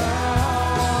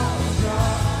child of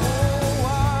God. Oh,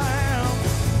 I am.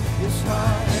 Yes, I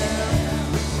am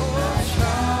a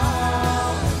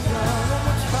child of God. How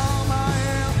much time I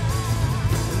am.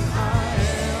 I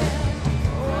am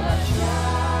a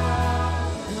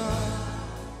child of God.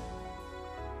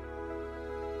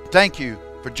 Thank you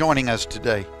for joining us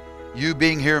today. You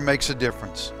being here makes a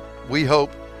difference. We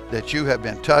hope that you have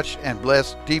been touched and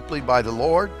blessed deeply by the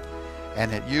Lord,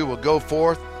 and that you will go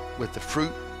forth with the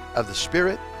fruit of the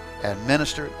Spirit and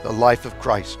minister the life of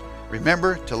Christ.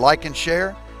 Remember to like and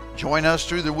share. Join us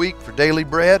through the week for daily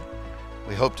bread.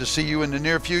 We hope to see you in the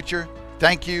near future.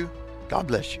 Thank you. God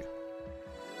bless you.